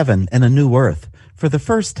new heaven and a new earth, for the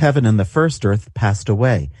first heaven and the first earth passed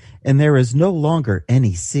away, and there is no longer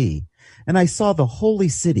any sea. And I saw the holy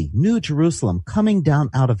city, New Jerusalem, coming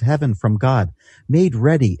down out of heaven from God, made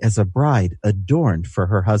ready as a bride adorned for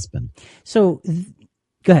her husband. So,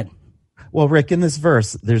 go ahead. Well, Rick, in this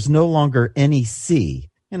verse, there's no longer any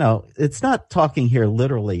sea. It's not talking here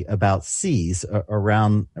literally about seas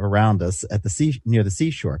around us at the sea, near the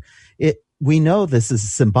seashore. We know this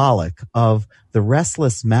is symbolic of the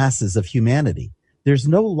restless masses of humanity. There's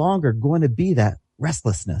no longer going to be that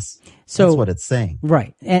restlessness. So that's what it's saying.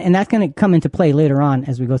 Right. And that's going to come into play later on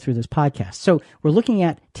as we go through this podcast. So we're looking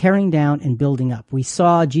at tearing down and building up. We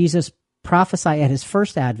saw Jesus prophesy at his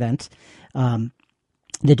first advent, the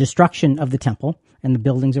destruction of the temple and the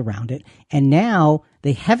buildings around it. And now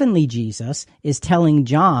the heavenly Jesus is telling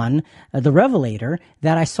John, the Revelator,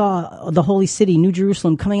 that I saw the holy city, New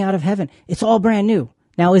Jerusalem, coming out of heaven. It's all brand new.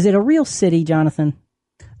 Now, is it a real city, Jonathan?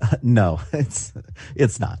 No,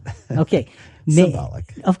 it's not. Okay.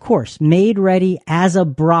 Symbolic. Of course, made ready as a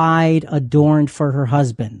bride adorned for her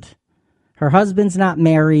husband. Her husband's not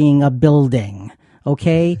marrying a building,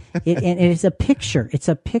 okay? It's a picture. It's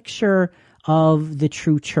a picture of the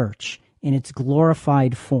true church in its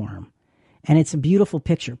glorified form. And it's a beautiful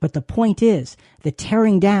picture. But the point is, the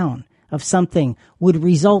tearing down of something would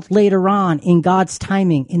result later on in God's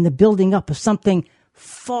timing in the building up of something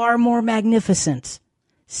far more magnificent.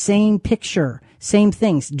 Same picture, same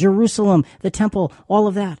things, Jerusalem, the temple, all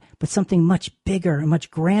of that, but something much bigger and much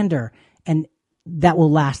grander, and that will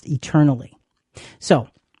last eternally. So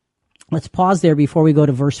let's pause there before we go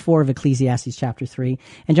to verse 4 of Ecclesiastes chapter 3.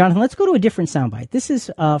 And Jonathan, let's go to a different soundbite. This is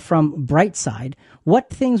from Brightside. What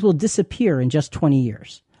things will disappear in just 20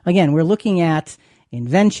 years? Again, we're looking at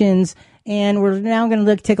inventions, and we're now going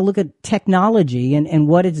to take a look at technology and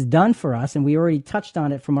what it's done for us. And we already touched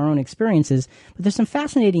on it from our own experiences, but there's some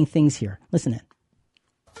fascinating things here. Listen in.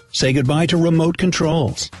 Say goodbye to remote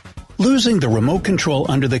controls. Losing the remote control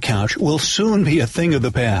under the couch will soon be a thing of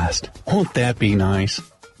the past. Won't that be nice?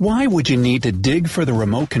 Why would you need to dig for the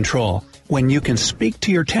remote control when you can speak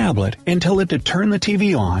to your tablet and tell it to turn the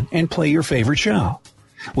TV on and play your favorite show?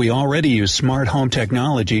 We already use smart home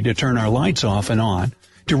technology to turn our lights off and on,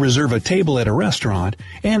 to reserve a table at a restaurant,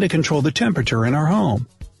 and to control the temperature in our home.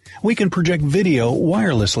 We can project video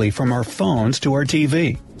wirelessly from our phones to our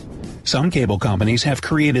TV. Some cable companies have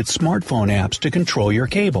created smartphone apps to control your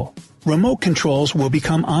cable. Remote controls will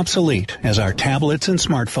become obsolete as our tablets and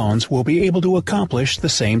smartphones will be able to accomplish the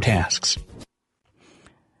same tasks.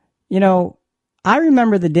 I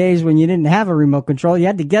remember the days when you didn't have a remote control. You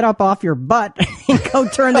had to get up off your butt and go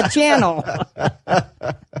turn the channel.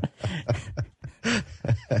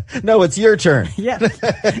 No, it's your turn. Yeah.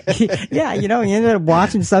 Yeah, you ended up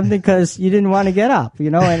watching something because you didn't want to get up,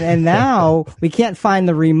 and now we can't find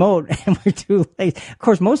the remote and we're too late. Of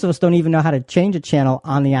course, most of us don't even know how to change a channel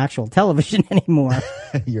on the actual television anymore.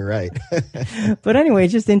 You're right. But anyway,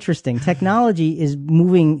 it's just interesting. Technology is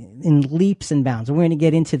moving in leaps and bounds. And we're going to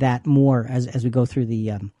get into that more as we go through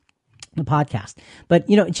the podcast. But,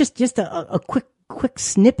 just a quick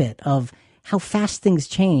snippet of how fast things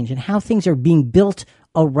change and how things are being built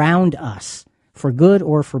around us. For good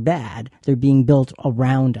or for bad, they're being built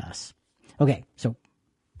around us. Okay, so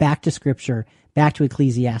back to Scripture, back to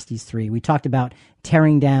Ecclesiastes 3. We talked about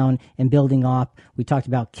tearing down and building up. We talked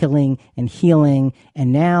about killing and healing.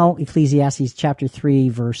 And now Ecclesiastes chapter 3,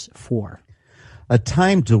 verse 4. a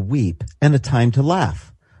time to weep and a time to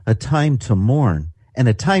laugh, a time to mourn and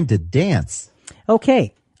a time to dance.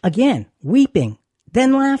 Okay, again, weeping,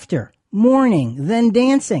 then laughter, mourning, then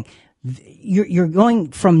dancing. You're going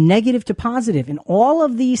from negative to positive in all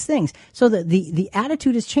of these things. So the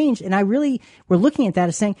attitude has changed. And we're looking at that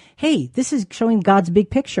as saying, hey, this is showing God's big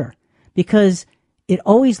picture, because it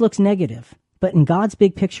always looks negative. But in God's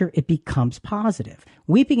big picture, it becomes positive.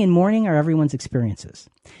 Weeping and mourning are everyone's experiences.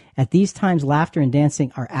 At these times, laughter and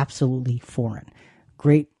dancing are absolutely foreign.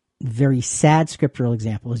 Great, very sad scriptural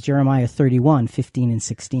example is Jeremiah 31:15 and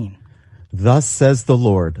 16. Thus says the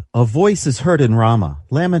Lord, a voice is heard in Ramah,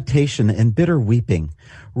 lamentation and bitter weeping.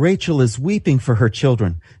 Rachel is weeping for her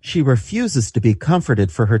children. She refuses to be comforted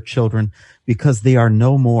for her children because they are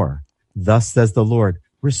no more. Thus says the Lord,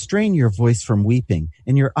 restrain your voice from weeping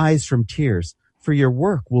and your eyes from tears, for your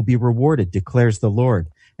work will be rewarded, declares the Lord,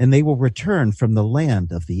 and they will return from the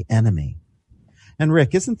land of the enemy. And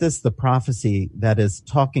Rick, isn't this the prophecy that is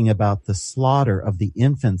talking about the slaughter of the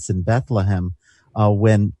infants in Bethlehem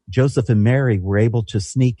when Joseph and Mary were able to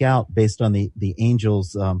sneak out based on the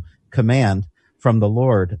angel's command from the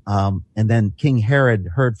Lord? And then King Herod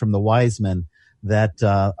heard from the wise men that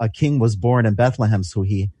a king was born in Bethlehem, so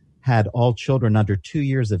he had all children under 2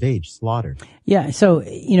 years of age slaughtered. Yeah, so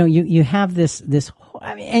you have this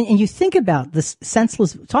I mean, and you think about this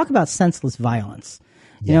talk about senseless violence.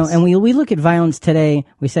 Yes. And we look at violence today,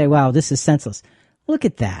 we say, wow, this is senseless. Look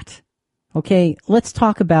at that. Okay, let's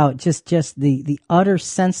talk about just the utter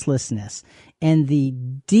senselessness and the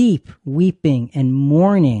deep weeping and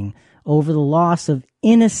mourning over the loss of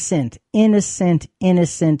innocent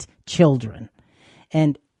children.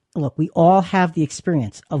 And look, we all have the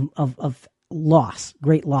experience of loss,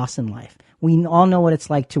 great loss in life. We all know what it's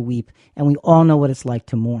like to weep, and we all know what it's like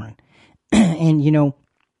to mourn. And,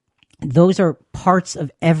 those are parts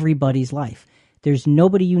of everybody's life. There's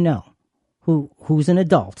nobody who's an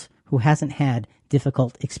adult who hasn't had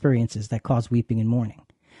difficult experiences that cause weeping and mourning.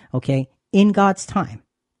 Okay? In God's time.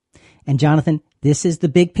 And Jonathan, this is the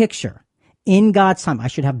big picture. In God's time, I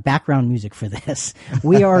should have background music for this.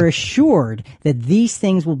 We are assured that these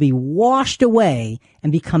things will be washed away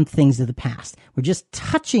and become things of the past. We're just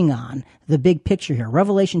touching on the big picture here.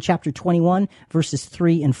 Revelation chapter 21, verses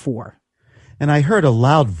 3 and 4. And I heard a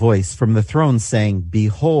loud voice from the throne saying,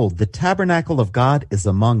 behold, the tabernacle of God is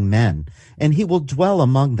among men, and he will dwell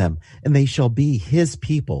among them, and they shall be his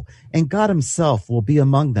people, and God himself will be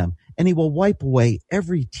among them, and he will wipe away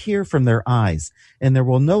every tear from their eyes, and there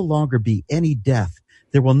will no longer be any death.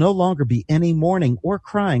 There will no longer be any mourning or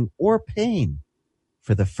crying or pain,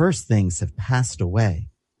 for the first things have passed away.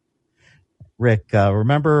 Rick,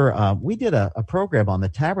 remember we did a program on the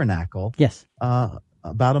tabernacle. Yes.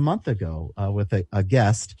 About a month ago with a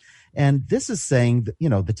guest. And this is saying that,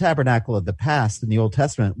 the tabernacle of the past in the Old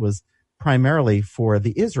Testament was primarily for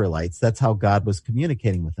the Israelites. That's how God was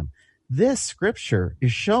communicating with them. This scripture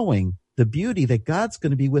is showing the beauty that God's going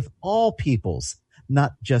to be with all peoples,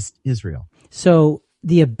 not just Israel. So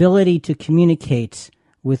the ability to communicate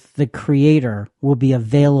with the Creator will be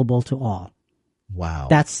available to all. Wow.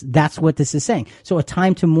 That's what this is saying. So a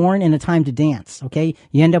time to mourn and a time to dance. Okay.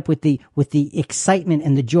 You end up with the excitement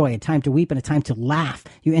and the joy, a time to weep and a time to laugh.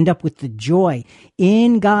 You end up with the joy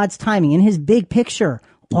in God's timing, in his big picture.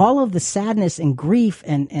 All of the sadness and grief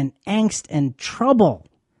and angst and trouble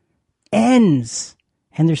ends,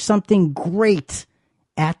 and there's something great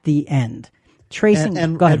at the end. Tracing,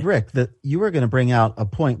 and Rick, that you were going to bring out a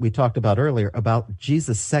point we talked about earlier about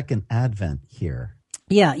Jesus' second advent here.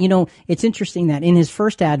 Yeah, it's interesting that in his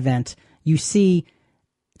first advent, you see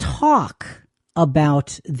talk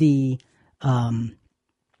about the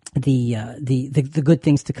good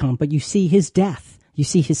things to come, but you see his death, you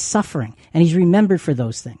see his suffering, and he's remembered for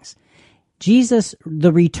those things. Jesus,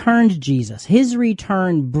 the returned Jesus, his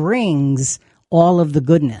return brings all of the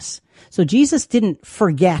goodness. So Jesus didn't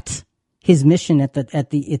forget his mission at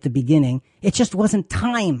the beginning. It just wasn't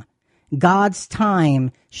time. God's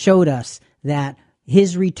time showed us that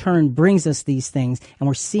his return brings us these things, and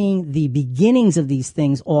we're seeing the beginnings of these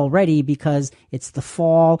things already because it's the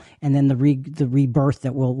fall and then the rebirth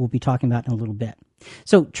that we'll be talking about in a little bit.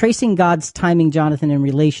 So tracing God's timing, Jonathan, in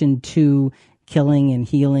relation to killing and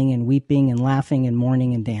healing and weeping and laughing and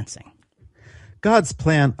mourning and dancing. God's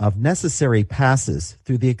plan of necessary passes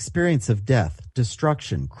through the experience of death,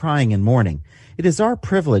 destruction, crying, and mourning. It is our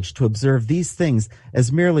privilege to observe these things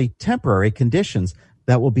as merely temporary conditions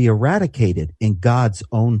that will be eradicated in God's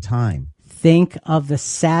own time. Think of the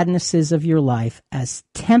sadnesses of your life as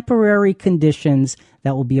temporary conditions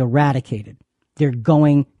that will be eradicated. They're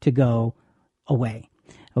going to go away.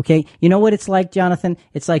 Okay, you know what it's like, Jonathan?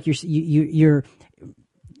 It's like you're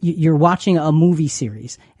watching a movie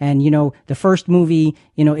series, and the first movie,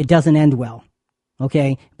 it doesn't end well.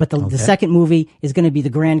 Okay, but the second movie is going to be the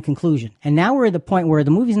grand conclusion, and now we're at the point where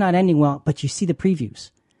the movie's not ending well, but you see the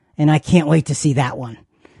previews, and I can't wait to see that one.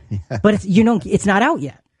 Yeah. But it's not out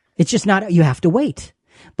yet. It's just not. You have to wait.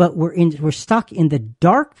 But we're stuck in the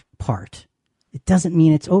dark part. It doesn't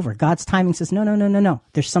mean it's over. God's timing says, no.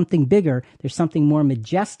 There's something bigger. There's something more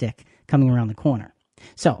majestic coming around the corner.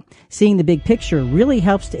 So seeing the big picture really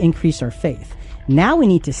helps to increase our faith. Now we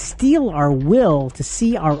need to steel our will to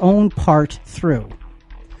see our own part through.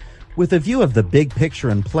 With a view of the big picture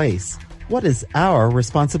in place, what is our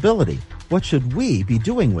responsibility? What should we be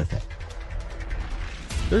doing with it?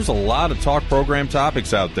 There's a lot of talk program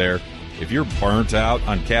topics out there. If you're burnt out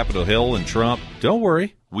on Capitol Hill and Trump, don't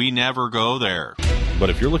worry. We never go there. But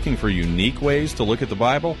if you're looking for unique ways to look at the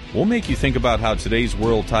Bible, we'll make you think about how today's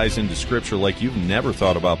world ties into Scripture like you've never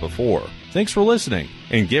thought about before. Thanks for listening,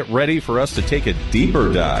 and get ready for us to take a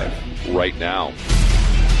deeper dive right now.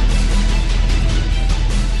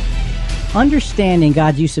 Understanding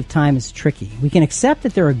God's use of time is tricky. We can accept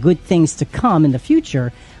that there are good things to come in the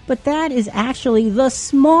future, but that is actually the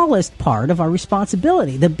smallest part of our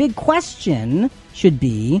responsibility. The big question should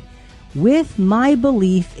be, with my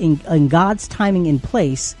belief in God's timing in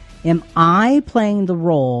place, am I playing the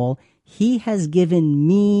role He has given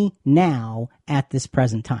me now at this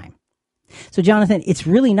present time? So, Jonathan, it's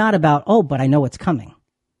really not about, but I know what's coming.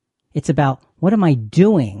 It's about, what am I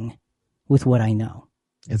doing with what I know?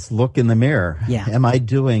 It's look in the mirror. Yeah. Am I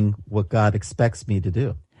doing what God expects me to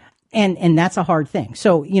do? And that's a hard thing.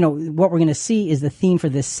 So, what we're going to see is the theme for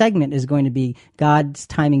this segment is going to be God's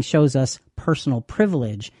timing shows us personal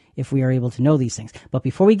privilege if we are able to know these things. But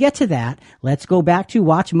before we get to that, let's go back to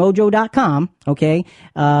WatchMojo.com, okay?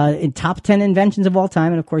 In top 10 inventions of all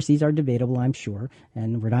time. And of course, these are debatable, I'm sure.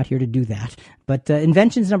 And we're not here to do that. But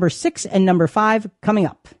inventions number 6 and number 5 coming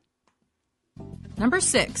up. Number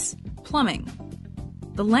 6, plumbing.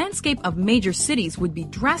 The landscape of major cities would be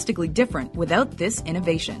drastically different without this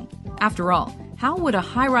innovation. After all, how would a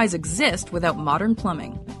high-rise exist without modern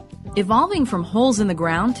plumbing? Evolving from holes in the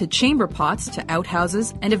ground to chamber pots to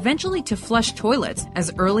outhouses and eventually to flush toilets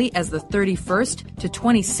as early as the 31st to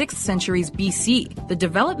 26th centuries BC, the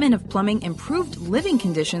development of plumbing improved living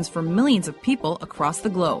conditions for millions of people across the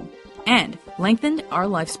globe and lengthened our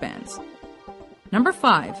lifespans. Number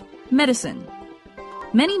 5, medicine.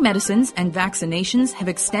 Many medicines and vaccinations have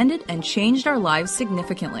extended and changed our lives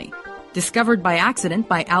significantly. Discovered by accident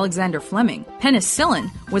by Alexander Fleming,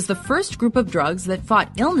 penicillin was the first group of drugs that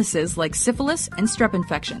fought illnesses like syphilis and strep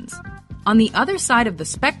infections. On the other side of the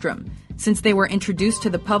spectrum, since they were introduced to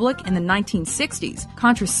the public in the 1960s,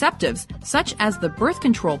 contraceptives such as the birth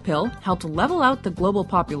control pill helped level out the global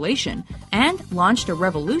population and launched a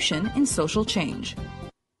revolution in social change.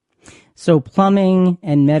 So plumbing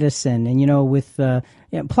and medicine,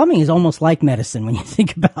 and plumbing is almost like medicine when you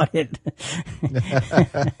think about it.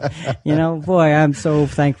 Boy, I'm so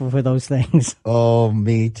thankful for those things. Oh,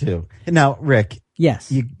 me too. Now, Rick.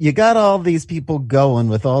 Yes. You got all these people going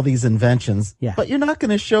with all these inventions, yeah. But you're not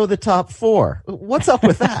going to show the top 4. What's up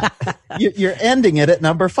with that? You're ending it at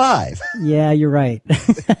number 5. Yeah, you're right.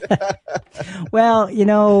 Well,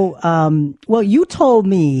 you told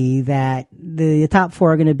me that the top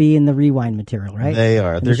 4 are going to be in the rewind material, right? They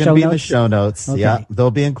are. They're going to be in the show notes. Okay. Yeah,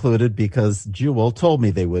 they'll be included because Jewel told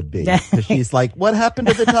me they would be. She's like, what happened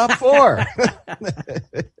to the top 4?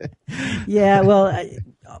 Yeah, well,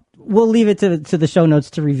 we'll leave it to the show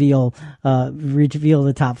notes to reveal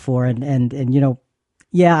the top 4 and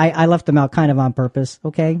I left them out kind of on purpose.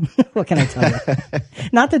 Okay. What can I tell you?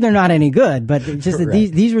 Not that they're not any good, but just that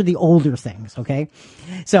these were the older things. Okay.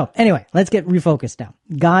 So anyway, let's get refocused now.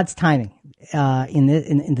 God's timing,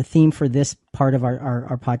 in the theme for this part of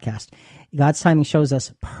our podcast. God's timing shows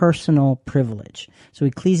us personal privilege. So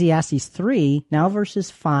Ecclesiastes 3, now verses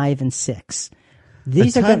 5 and 6.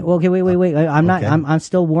 These are good. Okay, wait. I'm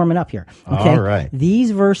still warming up here. Okay. All right.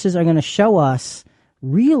 These verses are going to show us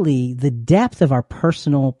really the depth of our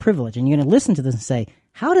personal privilege. And you're going to listen to this and say,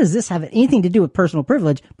 how does this have anything to do with personal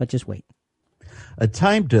privilege? But just wait. A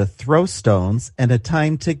time to throw stones and a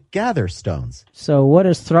time to gather stones. So what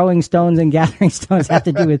does throwing stones and gathering stones have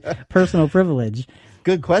to do with personal privilege?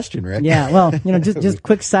 Good question, Rick. Yeah, well, just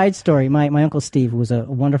quick side story. My Uncle Steve, who was a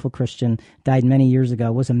wonderful Christian, died many years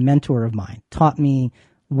ago, was a mentor of mine, taught me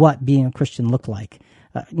what being a Christian looked like,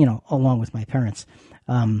 along with my parents.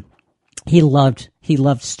 He loved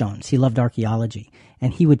stones. He loved archaeology.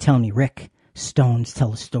 And he would tell me, Rick, stones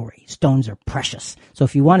tell a story. Stones are precious. So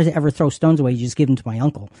if you wanted to ever throw stones away, you just give them to my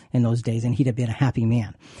uncle in those days, and he'd have been a happy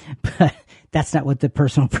man. But that's not what the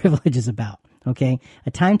personal privilege is about, okay?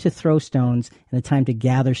 A time to throw stones and a time to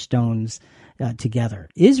gather stones together.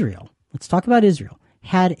 Israel, let's talk about Israel,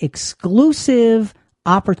 had exclusive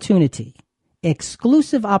opportunity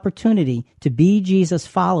to be Jesus'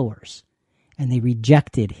 followers, and they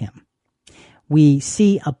rejected him. We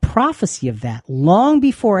see a prophecy of that long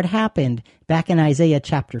before it happened back in Isaiah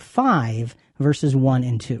chapter 5, verses 1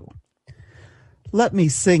 and 2. Let me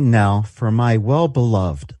sing now for my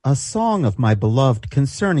well-beloved, a song of my beloved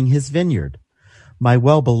concerning his vineyard. My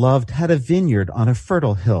well-beloved had a vineyard on a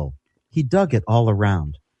fertile hill. He dug it all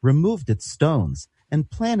around, removed its stones, and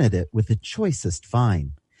planted it with the choicest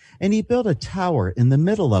vine. And he built a tower in the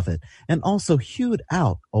middle of it, and also hewed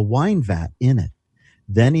out a wine vat in it.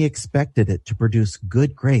 Then he expected it to produce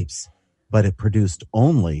good grapes, but it produced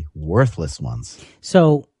only worthless ones.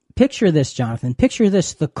 So picture this, Jonathan. Picture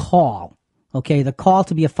this, the call, okay? The call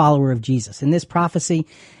to be a follower of Jesus. In this prophecy,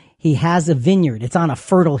 he has a vineyard. It's on a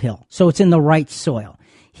fertile hill, so it's in the right soil.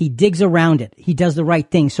 He digs around it. He does the right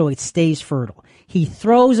thing so it stays fertile. He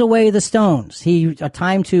throws away the stones. A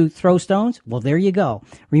time to throw stones? Well, there you go.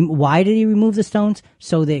 Why did he remove the stones?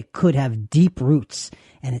 So they could have deep roots.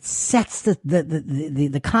 And it sets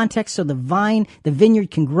the context so the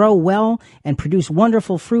vineyard can grow well and produce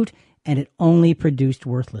wonderful fruit, and it only produced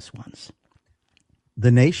worthless ones.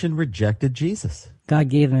 The nation rejected Jesus. God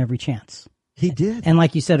gave them every chance. He did. And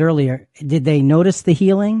like you said earlier, did they notice the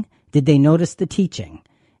healing? Did they notice the teaching?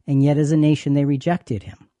 And yet as a nation, they rejected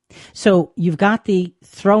him. So you've got the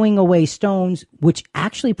throwing away stones, which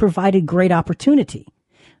actually provided great opportunity.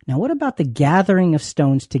 Now, what about the gathering of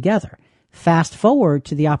stones together? Fast forward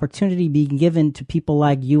to the opportunity being given to people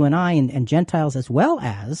like you and I and Gentiles as well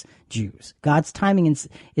as Jews. God's timing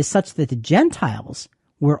is such that the Gentiles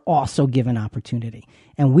were also given opportunity.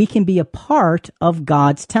 And we can be a part of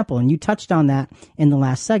God's temple. And you touched on that in the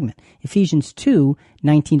last segment. Ephesians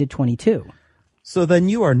 2:19-22. So then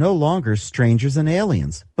you are no longer strangers and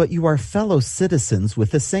aliens, but you are fellow citizens with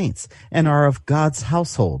the saints and are of God's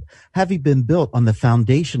household, having been built on the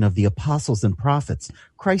foundation of the apostles and prophets,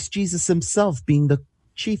 Christ Jesus himself being the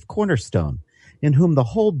chief cornerstone, in whom the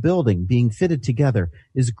whole building being fitted together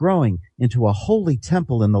is growing into a holy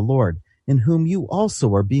temple in the Lord, in whom you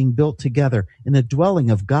also are being built together in a dwelling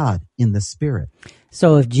of God in the Spirit.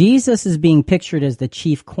 So if Jesus is being pictured as the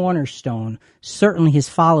chief cornerstone, certainly his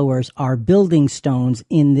followers are building stones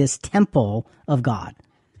in this temple of God.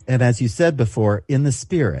 And as you said before, in the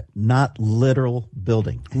Spirit, not literal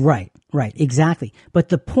building. Right, exactly. But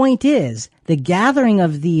the point is, the gathering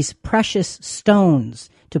of these precious stones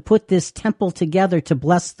to put this temple together to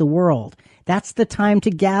bless the world, that's the time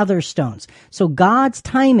to gather stones. So God's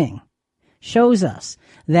timing shows us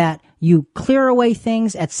that you clear away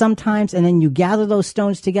things at some times and then you gather those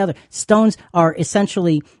stones together. Stones are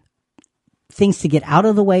essentially things to get out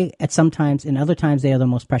of the way at some times, and other times they are the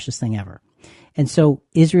most precious thing ever. And so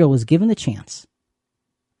Israel was given the chance,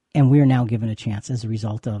 and we are now given a chance as a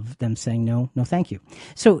result of them saying no thank you.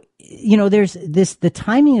 So, there's this, the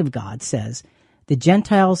timing of God says the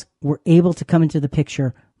Gentiles were able to come into the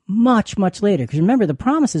picture much, much later. Because remember, the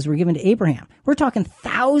promises were given to Abraham. We're talking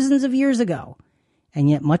thousands of years ago. And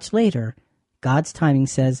yet much later, God's timing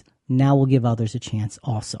says, now we'll give others a chance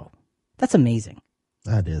also. That's amazing.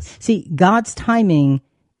 That is. See, God's timing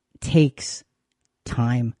takes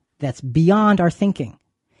time that's beyond our thinking.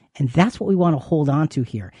 And that's what we want to hold on to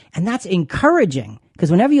here. And that's encouraging,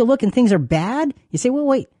 because whenever you look and things are bad, you say, well,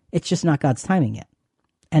 wait, it's just not God's timing yet.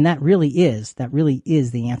 And that really is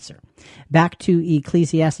the answer. Back to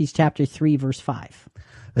Ecclesiastes chapter 3, verse 5.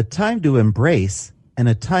 A time to embrace and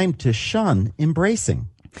a time to shun embracing.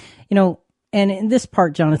 And in this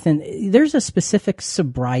part, Jonathan, there's a specific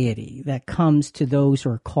sobriety that comes to those who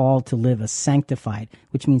are called to live a sanctified,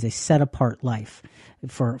 which means a set-apart life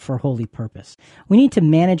for holy purpose. We need to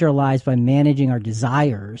manage our lives by managing our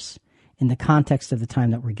desires in the context of the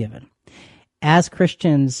time that we're given. As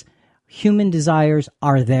Christians, human desires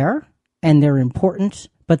are there, and they're important,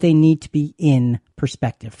 but they need to be in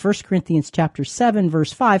perspective. 1 Corinthians chapter 7,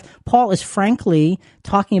 verse 5, Paul is frankly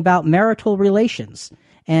talking about marital relations.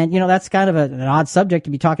 And, that's kind of an odd subject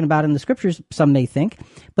to be talking about in the scriptures, some may think.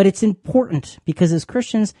 But it's important because as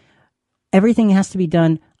Christians, everything has to be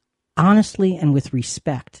done honestly and with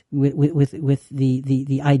respect, with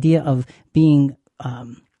the idea of being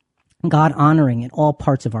God-honoring in all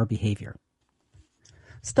parts of our behavior.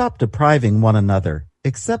 Stop depriving one another,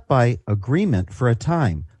 except by agreement for a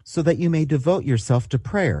time, so that you may devote yourself to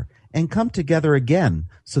prayer, and come together again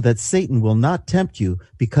so that Satan will not tempt you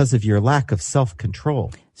because of your lack of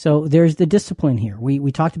self-control. So there's the discipline here.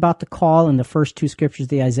 We talked about the call in the first two scriptures,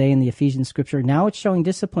 the Isaiah and the Ephesians scripture. Now it's showing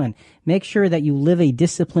discipline. Make sure that you live a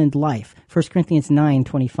disciplined life. 1 Corinthians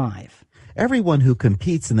 9:25. Everyone who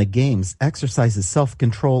competes in the games exercises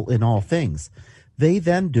self-control in all things. They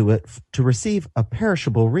then do it to receive a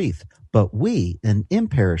perishable wreath, but we an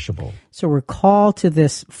imperishable. So we're called to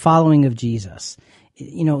this following of Jesus.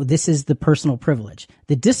 You know, this is the personal privilege.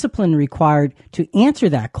 The discipline required to answer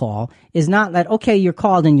that call is not that, okay, you're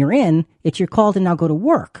called and you're in. It's you're called and now go to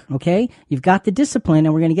work, okay? You've got the discipline,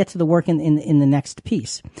 and we're going to get to the work in the next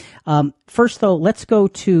piece. First, though, let's go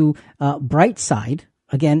to Bright Side.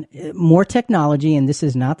 Again, more technology, and this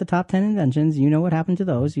is not the top 10 inventions. You know what happened to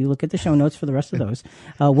those. You look at the show notes for the rest of those.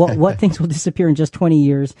 What things will disappear in just 20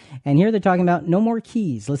 years. And here they're talking about no more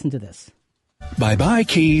keys. Listen to this. Bye-bye,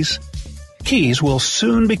 keys. Keys will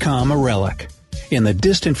soon become a relic. In the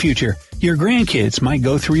distant future, your grandkids might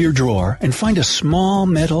go through your drawer and find a small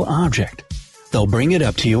metal object. They'll bring it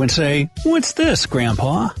up to you and say, "What's this,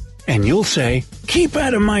 Grandpa?" And you'll say, "Keep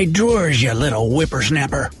out of my drawers, you little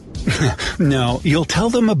whippersnapper." No, you'll tell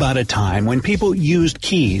them about a time when people used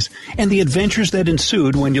keys and the adventures that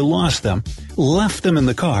ensued when you lost them, left them in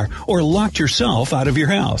the car, or locked yourself out of your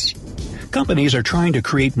house. Companies are trying to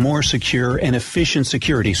create more secure and efficient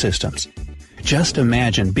security systems. Just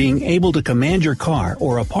imagine being able to command your car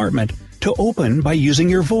or apartment to open by using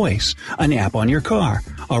your voice, an app on your car,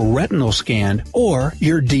 a retinal scan, or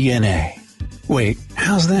your DNA. Wait,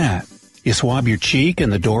 how's that? You swab your cheek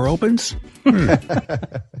and the door opens? You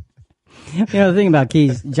know, the thing about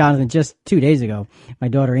keys, Jonathan, just 2 days ago, my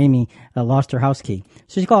daughter Amy lost her house key.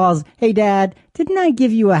 So she calls, "Hey, Dad, didn't I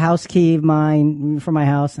give you a house key of mine for my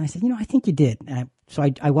house?" And I said, I think you did. So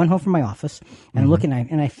I went home from my office, and I'm looking,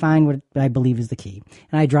 and I find what I believe is the key.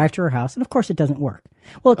 And I drive to her house, and of course it doesn't work.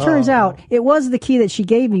 Well, it turns out it was the key that she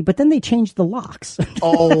gave me, but then they changed the locks.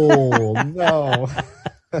 Oh, no.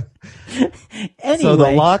 Anyway. So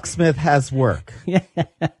the locksmith has work. Yeah.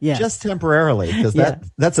 Just temporarily, because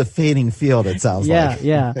that's a fading field, it sounds like.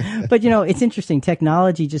 Yeah. But, it's interesting.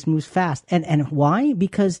 Technology just moves fast. And why?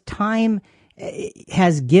 Because time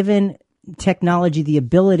has given technology the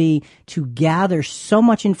ability to gather so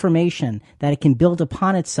much information that it can build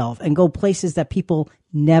upon itself and go places that people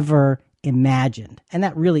never imagined. And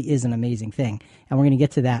that really is an amazing thing. And we're going to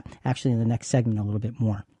get to that actually in the next segment a little bit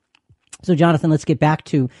more. So, Jonathan, let's get back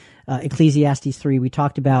to Ecclesiastes 3. We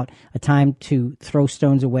talked about a time to throw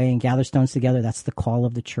stones away and gather stones together. That's the call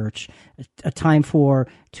of the church. A time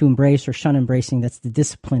to embrace or shun embracing. That's the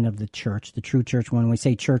discipline of the church, the true church. When we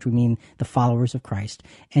say church, we mean the followers of Christ.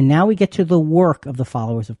 And now we get to the work of the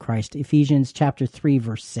followers of Christ. Ephesians chapter 3,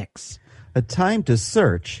 verse 6. A time to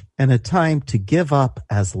search and a time to give up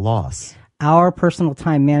as loss. Our personal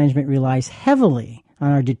time management relies heavily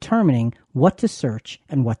on our determining what to search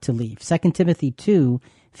and what to leave. 2 Timothy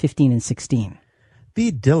 2:15 and 16. Be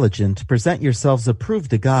diligent to present yourselves approved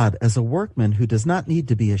to God as a workman who does not need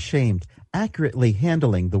to be ashamed, accurately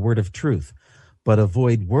handling the word of truth, but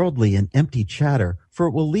avoid worldly and empty chatter, for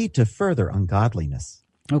it will lead to further ungodliness.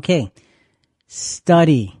 Okay.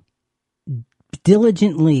 Study.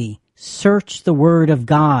 Diligently search the word of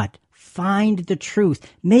God. Find the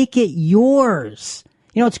truth. Make it yours.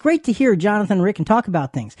 It's great to hear Jonathan and Rick and talk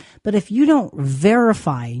about things, but if you don't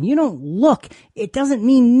verify and you don't look, it doesn't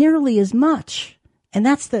mean nearly as much. And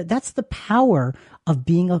that's the power of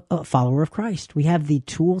being a follower of Christ. We have the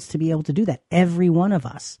tools to be able to do that. Every one of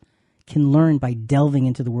us can learn by delving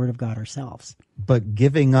into the Word of God ourselves. But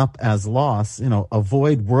giving up as loss,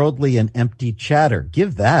 avoid worldly and empty chatter.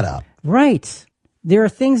 Give that up. Right. There are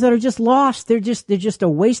things that are just lost. They're just a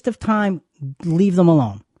waste of time. Leave them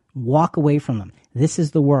alone. Walk away from them. This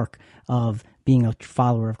is the work of being a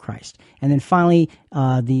follower of Christ. And then finally,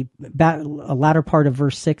 the latter part of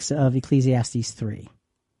verse 6 of Ecclesiastes 3.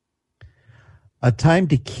 A time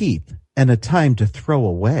to keep and a time to throw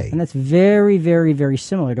away. And that's very, very, very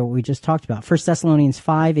similar to what we just talked about. 1 Thessalonians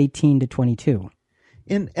 5:18 to 22.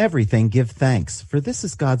 In everything give thanks, for this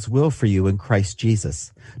is God's will for you in Christ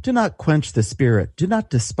Jesus. Do not quench the Spirit. Do not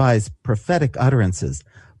despise prophetic utterances,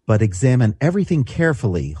 but examine everything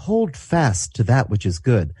carefully. Hold fast to that which is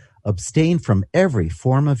good. Abstain from every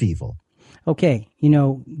form of evil. Okay,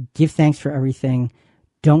 give thanks for everything.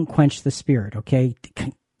 Don't quench the Spirit, okay?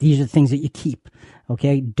 These are the things that you keep,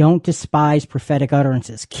 okay? Don't despise prophetic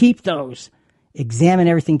utterances. Keep those. Examine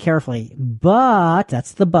everything carefully. But,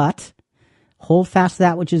 that's the but, hold fast to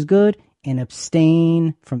that which is good and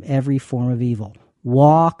abstain from every form of evil.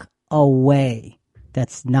 Walk away.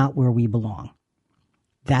 That's not where we belong.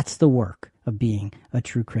 That's the work of being a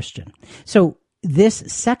true Christian. So this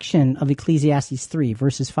section of Ecclesiastes 3,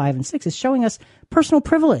 verses 5 and 6, is showing us personal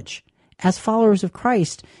privilege as followers of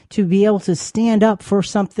Christ to be able to stand up for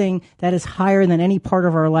something that is higher than any part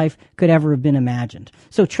of our life could ever have been imagined.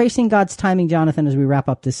 So tracing God's timing, Jonathan, as we wrap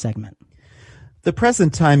up this segment. The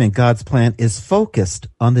present time in God's plan is focused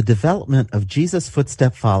on the development of Jesus'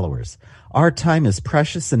 footstep followers. Our time is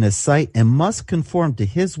precious in His sight and must conform to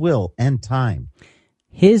His will and time.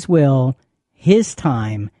 His will, His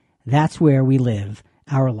time, that's where we live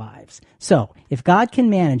our lives. So, if God can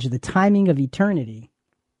manage the timing of eternity,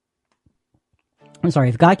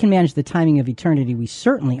 if God can manage the timing of eternity, we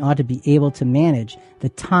certainly ought to be able to manage the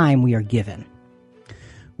time we are given.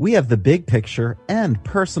 We have the big picture and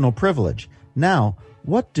personal privilege. Now,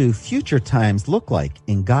 what do future times look like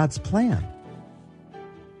in God's plan?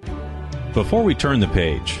 Before we turn the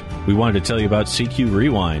page, we wanted to tell you about CQ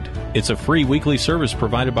Rewind. It's a free weekly service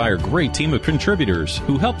provided by our great team of contributors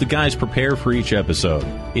who help the guys prepare for each episode.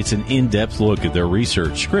 It's an in-depth look at their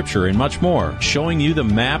research, scripture, and much more, showing you the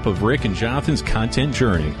map of Rick and Jonathan's content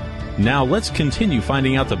journey. Now let's continue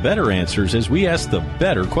finding out the better answers as we ask the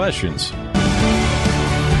better questions.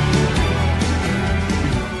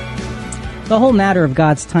 The whole matter of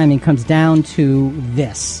God's timing comes down to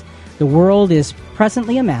this. The world is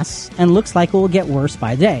presently a mess and looks like it will get worse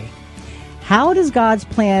by the day. How does God's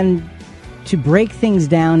plan to break things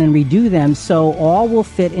down and redo them so all will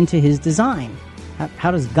fit into His design?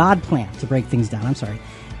 How does God plan to break things down?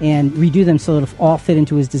 And redo them so that it'll all fit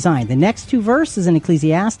into His design? The next two verses in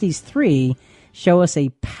Ecclesiastes 3 show us a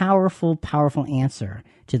powerful, powerful answer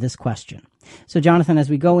to this question. So, Jonathan, as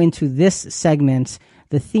we go into this segment,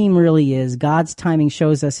 the theme really is God's timing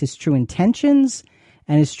shows us His true intentions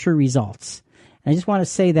and His true results. And I just want to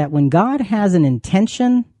say that when God has an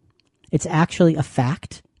intention, it's actually a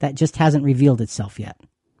fact that just hasn't revealed itself yet.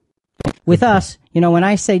 With us, when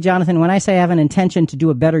I say, Jonathan, when I say I have an intention to do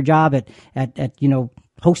a better job at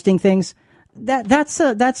hosting things, that's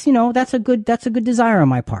a good desire on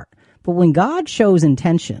my part. But when God shows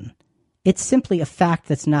intention, it's simply a fact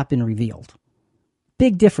that's not been revealed.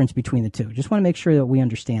 Big difference between the two. Just want to make sure that we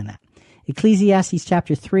understand that. Ecclesiastes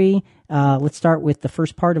chapter 3, let's start with the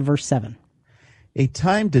first part of verse 7. A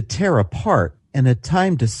time to tear apart and a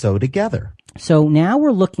time to sew together. So now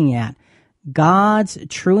we're looking at God's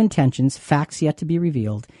true intentions, facts yet to be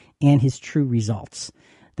revealed, and His true results.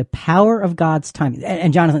 The power of God's timing.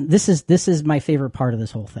 And Jonathan, this is my favorite part of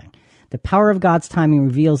this whole thing. The power of God's timing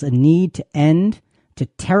reveals a need to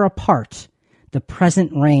tear apart the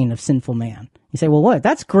present reign of sinful man. You say, well, what?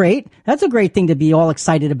 That's great. That's a great thing to be all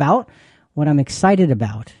excited about. What I'm excited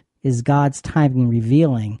about is God's timing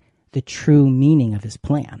revealing the true meaning of His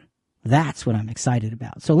plan. That's what I'm excited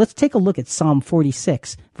about. So let's take a look at Psalm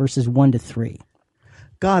 46, verses 1 to 3.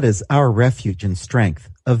 God is our refuge and strength,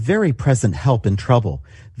 a very present help in trouble.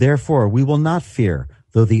 Therefore, we will not fear,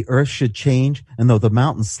 though the earth should change, and though the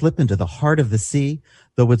mountains slip into the heart of the sea,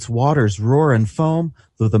 though its waters roar and foam,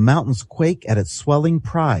 though the mountains quake at its swelling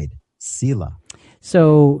pride. Selah.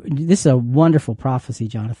 So this is a wonderful prophecy,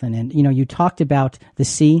 Jonathan. And, you talked about the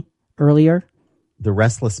sea earlier. The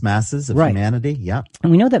restless masses of humanity, yeah.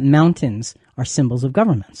 And we know that mountains are symbols of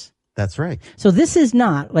governments. That's right. So this is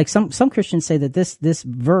not, like some Christians say that this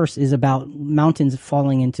verse is about mountains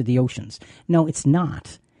falling into the oceans. No, it's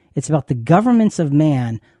not. It's about the governments of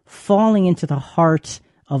man falling into the heart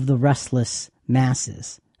of the restless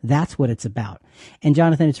masses. That's what it's about. And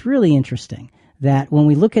Jonathan, it's really interesting that when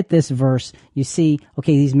we look at this verse, you see,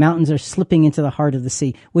 okay, these mountains are slipping into the heart of the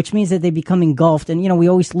sea, which means that they become engulfed. And, we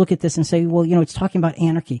always look at this and say, well, it's talking about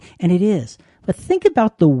anarchy. And it is. But think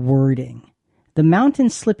about the wording. The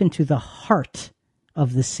mountains slip into the heart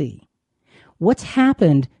of the sea. What's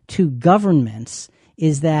happened to governments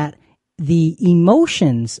is that the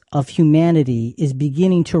emotions of humanity is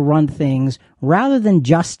beginning to run things rather than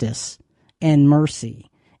justice and mercy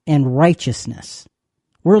and righteousness.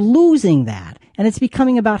 We're losing that, and it's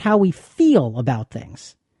becoming about how we feel about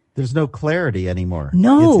things. There's no clarity anymore.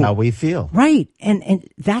 No. It's how we feel. Right, and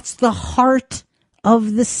that's the heart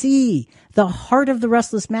of the sea. The heart of the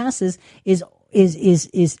restless masses is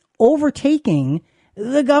overtaking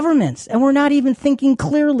the governments, and we're not even thinking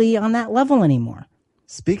clearly on that level anymore.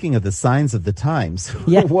 Speaking of the signs of the times,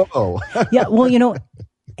 yeah. Whoa. Yeah, well,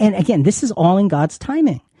 and again, this is all in God's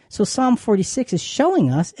timing. So Psalm 46 is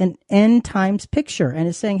showing us an end times picture and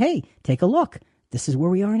is saying, hey, take a look. This is where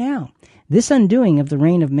we are now. This undoing of the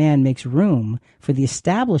reign of man makes room for the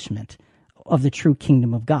establishment of the true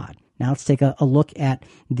kingdom of God. Now let's take a look at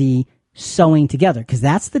the sewing together, because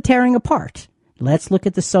that's the tearing apart. Let's look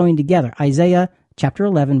at the sewing together. Isaiah chapter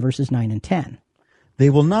 11, verses 9 and 10. They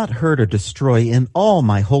will not hurt or destroy in all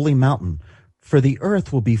my holy mountain, for the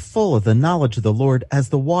earth will be full of the knowledge of the Lord as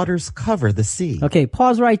the waters cover the sea. Okay,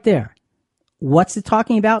 pause right there. What's it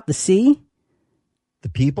talking about? The sea? The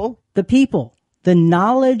people? The people. The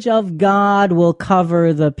knowledge of God will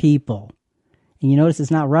cover the people. And you notice it's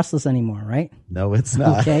not restless anymore, right? No, it's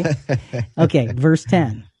not. Okay, verse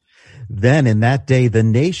 10. Then in that day the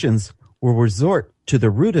nations will resort to the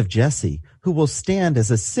root of Jesse, who will stand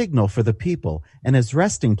as a signal for the people, and his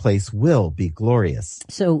resting place will be glorious.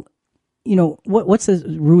 So, what's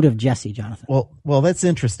the root of Jesse, Jonathan? Well, that's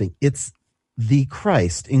interesting. It's the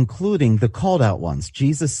Christ, including the called out ones,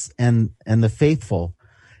 Jesus and the faithful.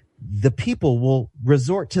 The people will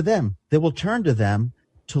resort to them. They will turn to them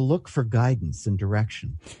to look for guidance and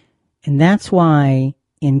direction. And that's why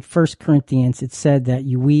in 1 Corinthians it said that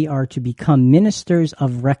we are to become ministers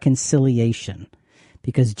of reconciliation,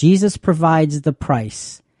 because Jesus provides the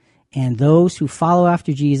price. And those who follow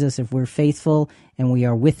after Jesus, if we're faithful and we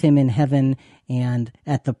are with him in heaven, and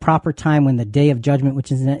at the proper time when the day of judgment,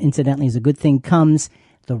 which is incidentally is a good thing, comes,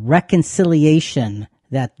 the reconciliation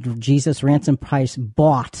that Jesus' ransom price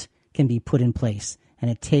bought can be put in place. And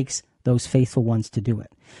it takes those faithful ones to do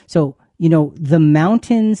it. So, the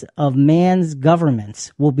mountains of man's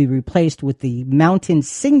governments will be replaced with the mountain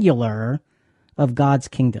singular of God's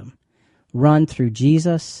kingdom, run through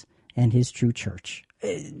Jesus and his true church.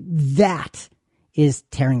 That is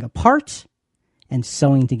tearing apart and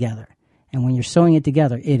sewing together. And when you're sewing it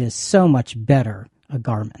together, it is so much better a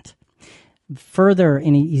garment. Further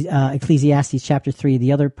in Ecclesiastes chapter 3,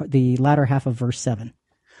 the latter half of verse 7.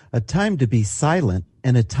 A time to be silent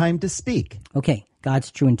and a time to speak. Okay,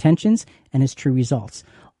 God's true intentions and his true results.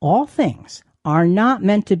 All things are not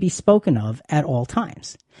meant to be spoken of at all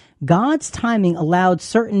times. God's timing allowed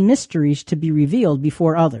certain mysteries to be revealed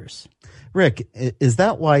before others. Rick, is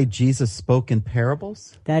that why Jesus spoke in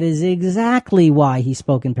parables? That is exactly why he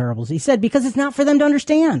spoke in parables. He said, because it's not for them to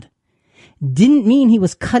understand. Didn't mean he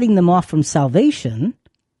was cutting them off from salvation.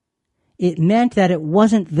 It meant that it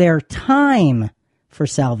wasn't their time for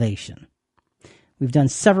salvation. We've done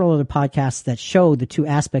several other podcasts that show the two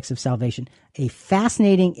aspects of salvation. A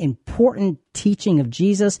fascinating, important teaching of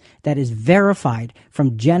Jesus that is verified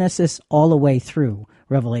from Genesis all the way through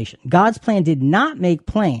Revelation. God's plan did not make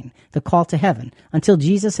plain the call to heaven until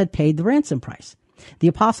Jesus had paid the ransom price. The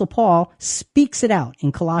Apostle Paul speaks it out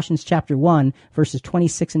in Colossians chapter 1, verses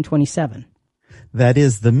 26 and 27. That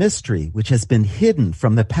is the mystery which has been hidden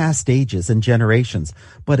from the past ages and generations,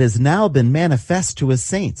 but has now been manifest to his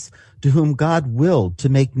saints, to whom God willed to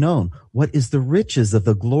make known what is the riches of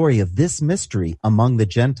the glory of this mystery among the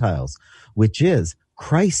Gentiles, which is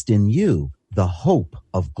Christ in you, the hope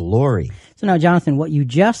of glory. So now, Jonathan, what you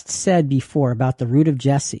just said before about the root of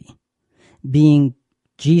Jesse being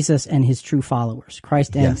Jesus and his true followers,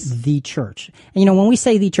 Christ and the church. And when we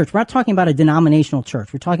say the church, we're not talking about a denominational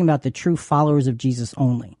church. We're talking about the true followers of Jesus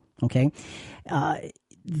only. Okay?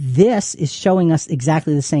 This is showing us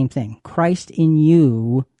exactly the same thing. Christ in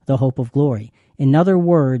you, the hope of glory. In other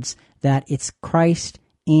words, that it's Christ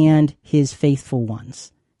and his faithful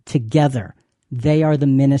ones together. They are the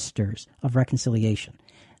ministers of reconciliation.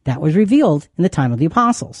 That was revealed in the time of the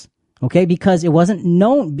apostles. Okay, because it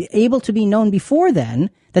wasn't able to be known before then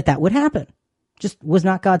that would happen. Just was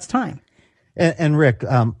not God's time. And Rick,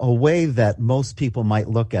 a way that most people might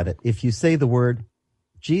look at it, if you say the word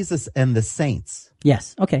Jesus and the saints.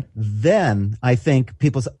 Yes, okay. Then I think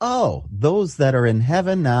people say, oh, those that are in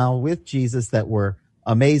heaven now with Jesus that were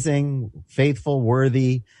amazing, faithful,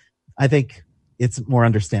 worthy. I think it's more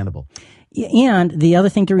understandable. And the other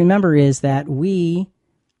thing to remember is that we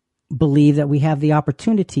believe that we have the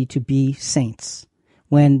opportunity to be saints.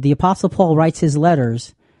 When the Apostle Paul writes his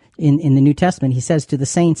letters in the New Testament, he says to the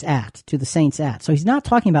saints at. So he's not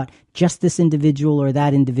talking about just this individual or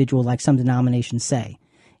that individual like some denominations say.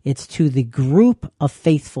 It's to the group of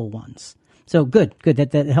faithful ones. So good.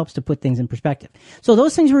 That helps to put things in perspective. So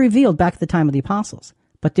those things were revealed back at the time of the apostles.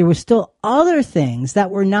 But there were still other things that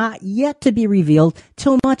were not yet to be revealed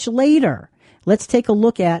till much later. Let's take a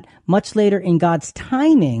look at much later in God's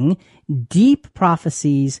timing, deep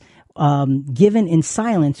prophecies given in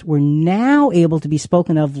silence were now able to be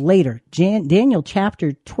spoken of later. Daniel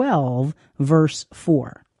chapter 12, verse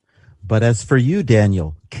 4. But as for you,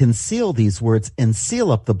 Daniel, conceal these words and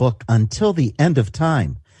seal up the book until the end of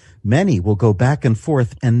time. Many will go back and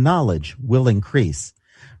forth, and knowledge will increase.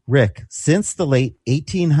 Rick, since the late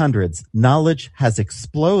 1800s, knowledge has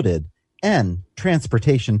exploded, and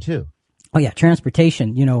transportation too. Oh yeah,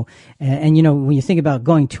 transportation, and when you think about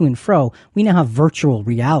going to and fro, we now have virtual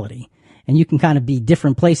reality. And you can kind of be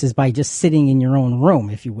different places by just sitting in your own room,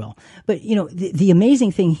 if you will. But, the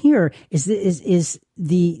amazing thing here is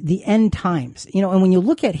the end times, and when you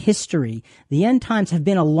look at history, the end times have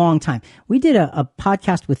been a long time. We did a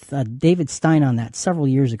podcast with David Stein on that several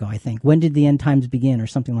years ago, I think. When did the end times begin or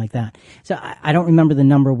something like that? So I don't remember the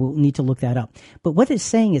number. We'll need to look that up. But what it's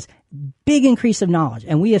saying is big increase of knowledge.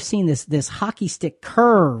 And we have seen this hockey stick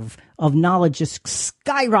curve of knowledge just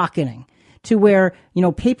skyrocketing to where,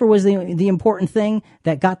 paper was the important thing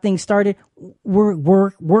that got things started. We're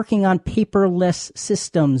working on paperless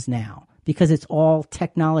systems now because it's all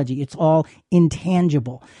technology. It's all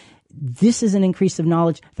intangible. This is an increase of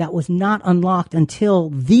knowledge that was not unlocked until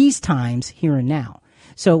these times here and now.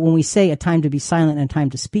 So when we say a time to be silent and a time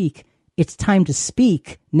to speak, it's time to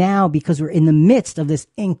speak now because we're in the midst of this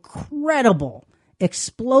incredible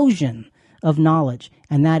explosion of knowledge.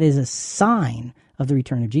 And that is a sign of the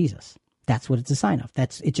return of Jesus. That's what it's a sign of.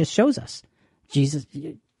 It just shows us Jesus,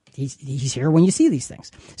 he's here when you see these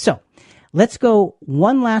things. So let's go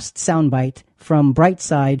one last soundbite from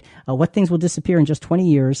Brightside. What things will disappear in just 20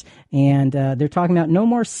 years. And they're talking about no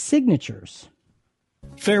more signatures.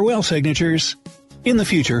 Farewell, signatures. In the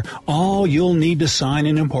future, all you'll need to sign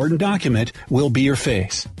an important document will be your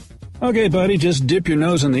face. Okay, buddy, just dip your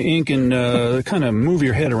nose in the ink and kind of move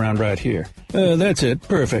your head around right here. That's it.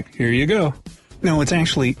 Perfect. Here you go. No, it's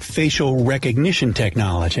actually facial recognition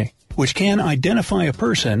technology, which can identify a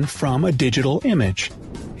person from a digital image.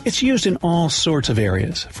 It's used in all sorts of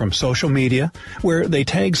areas, from social media, where they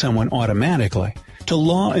tag someone automatically, to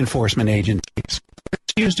law enforcement agencies.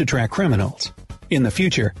 It's used to track criminals. In the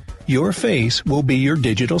future, your face will be your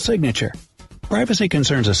digital signature. Privacy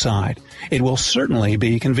concerns aside, it will certainly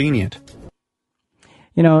be convenient.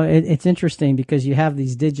 It's interesting because you have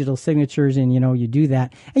these digital signatures and, you do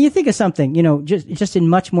that. And you think of something, just in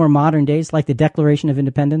much more modern days, like the Declaration of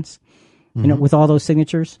Independence, with all those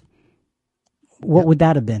signatures. What would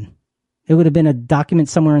that have been? It would have been a document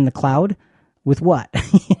somewhere in the cloud with what?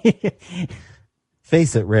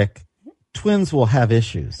 Face it, Rick. Twins will have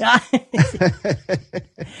issues. And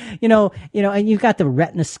you've got the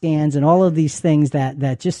retina scans and all of these things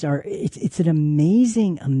that just are, it's an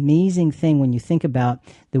amazing, amazing thing when you think about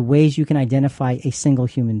the ways you can identify a single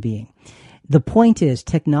human being. The point is,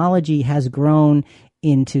 technology has grown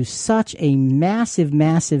into such a massive,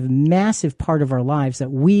 massive, massive part of our lives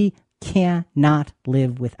that we cannot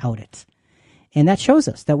live without it. And that shows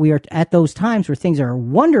us that we are at those times where things are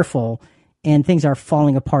wonderful and things are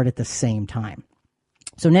falling apart at the same time.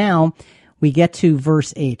 So now we get to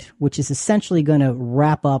verse 8, which is essentially going to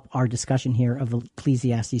wrap up our discussion here of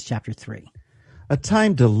Ecclesiastes chapter 3. A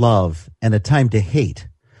time to love and a time to hate,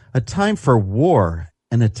 a time for war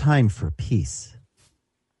and a time for peace.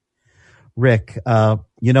 Rick,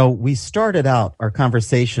 we started out our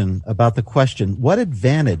conversation about the question, what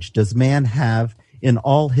advantage does man have in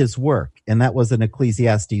all his work? And that was in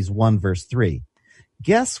Ecclesiastes 1, verse 3.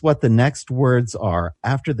 Guess what the next words are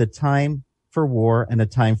after the time for war and a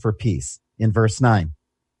time for peace in verse 9.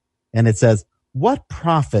 And it says, what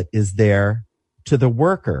profit is there to the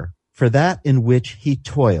worker for that in which he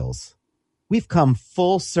toils? We've come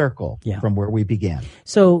full circle from where we began.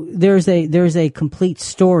 So there's a complete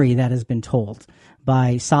story that has been told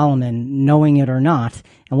by Solomon, knowing it or not.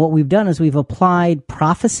 And what we've done is we've applied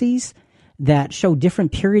prophecies that show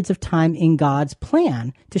different periods of time in God's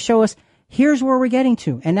plan to show us here's where we're getting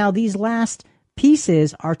to. And now these last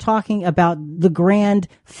pieces are talking about the grand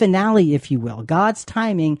finale, if you will. God's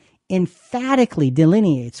timing emphatically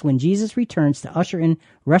delineates when Jesus returns to usher in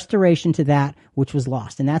restoration to that which was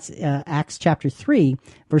lost. And that's Acts chapter 3,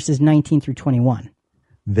 verses 19 through 21.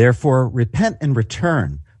 Therefore, repent and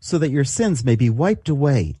return, so that your sins may be wiped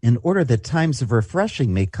away, in order that times of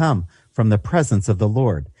refreshing may come from the presence of the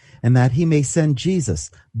Lord, and that he may send Jesus,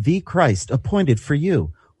 the Christ, appointed for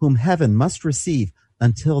you, whom heaven must receive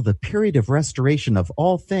until the period of restoration of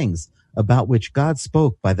all things, about which God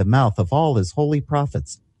spoke by the mouth of all his holy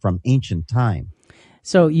prophets from ancient time.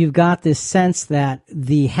 So you've got this sense that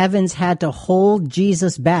the heavens had to hold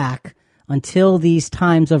Jesus back until these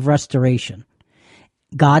times of restoration.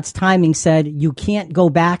 God's timing said you can't go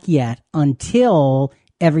back yet until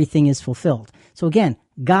everything is fulfilled. So again,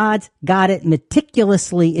 God's got it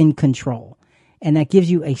meticulously in control. And that gives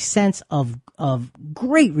you a sense of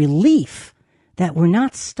great relief that we're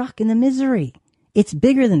not stuck in the misery. It's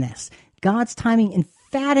bigger than this. God's timing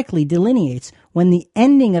emphatically delineates when the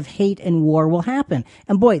ending of hate and war will happen.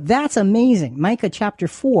 And boy, that's amazing. Micah chapter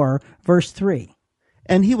 4, verse 3.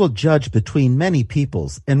 And he will judge between many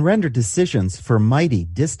peoples and render decisions for mighty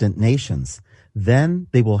distant nations. Then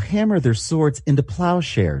they will hammer their swords into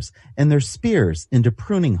plowshares and their spears into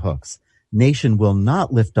pruning hooks. Nation will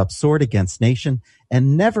not lift up sword against nation,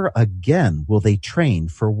 and never again will they train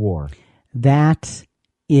for war. That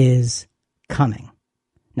is coming.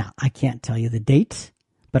 Now, I can't tell you the date,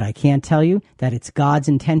 but I can tell you that it's God's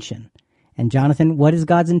intention. And Jonathan, what is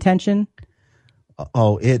God's intention?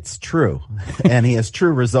 Oh, it's true. And he has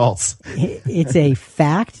true results. It's a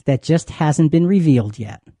fact that just hasn't been revealed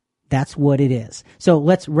yet. That's what it is. So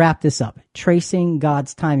let's wrap this up. Tracing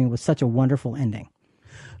God's timing was such a wonderful ending.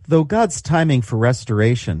 Though God's timing for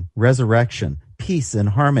restoration, resurrection, peace, and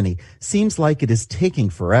harmony seems like it is taking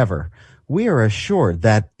forever, we are assured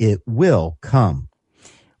that it will come.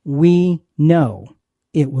 We know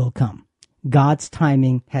it will come. God's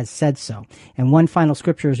timing has said so. And one final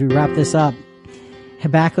scripture as we wrap this up,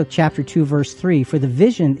 Habakkuk chapter 2, verse 3, for the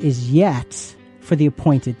vision is yet for the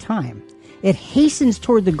appointed time. It hastens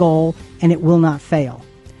toward the goal, and it will not fail.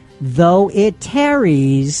 Though it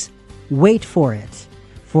tarries, wait for it,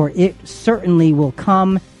 for it certainly will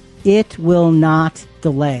come. It will not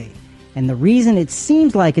delay. And the reason it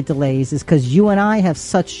seems like it delays is because you and I have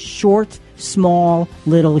such short, small,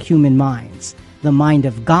 little human minds. The mind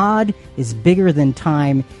of God is bigger than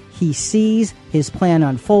time. He sees his plan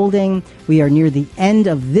unfolding. We are near the end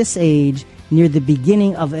of this age, near the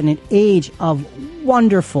beginning of an age of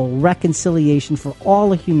wonderful reconciliation for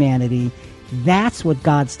all of humanity. That's what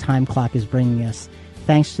God's time clock is bringing us,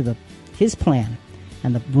 thanks to his plan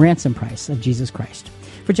and the ransom price of Jesus Christ.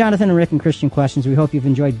 For Jonathan and Rick and Christian Questions, we hope you've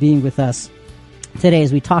enjoyed being with us today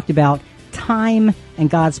as we talked about time and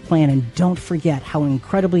God's plan. And don't forget how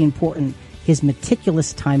incredibly important his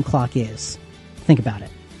meticulous time clock is. Think about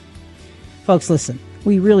it. Folks, listen,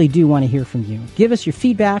 we really do want to hear from you. Give us your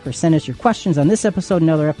feedback or send us your questions on this episode and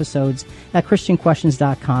other episodes at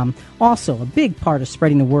ChristianQuestions.com. Also, a big part of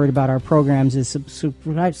spreading the word about our programs is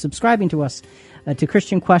subscribing to us to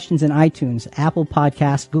Christian Questions in iTunes, Apple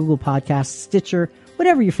Podcasts, Google Podcasts, Stitcher,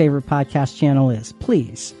 whatever your favorite podcast channel is.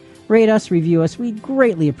 Please rate us, review us. We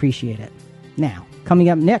greatly appreciate it. Now, coming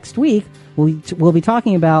up next week, we'll be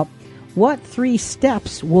talking about what 3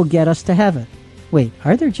 steps will get us to heaven. Wait,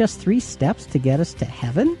 are there just 3 steps to get us to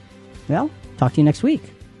heaven? Well, talk to you next week.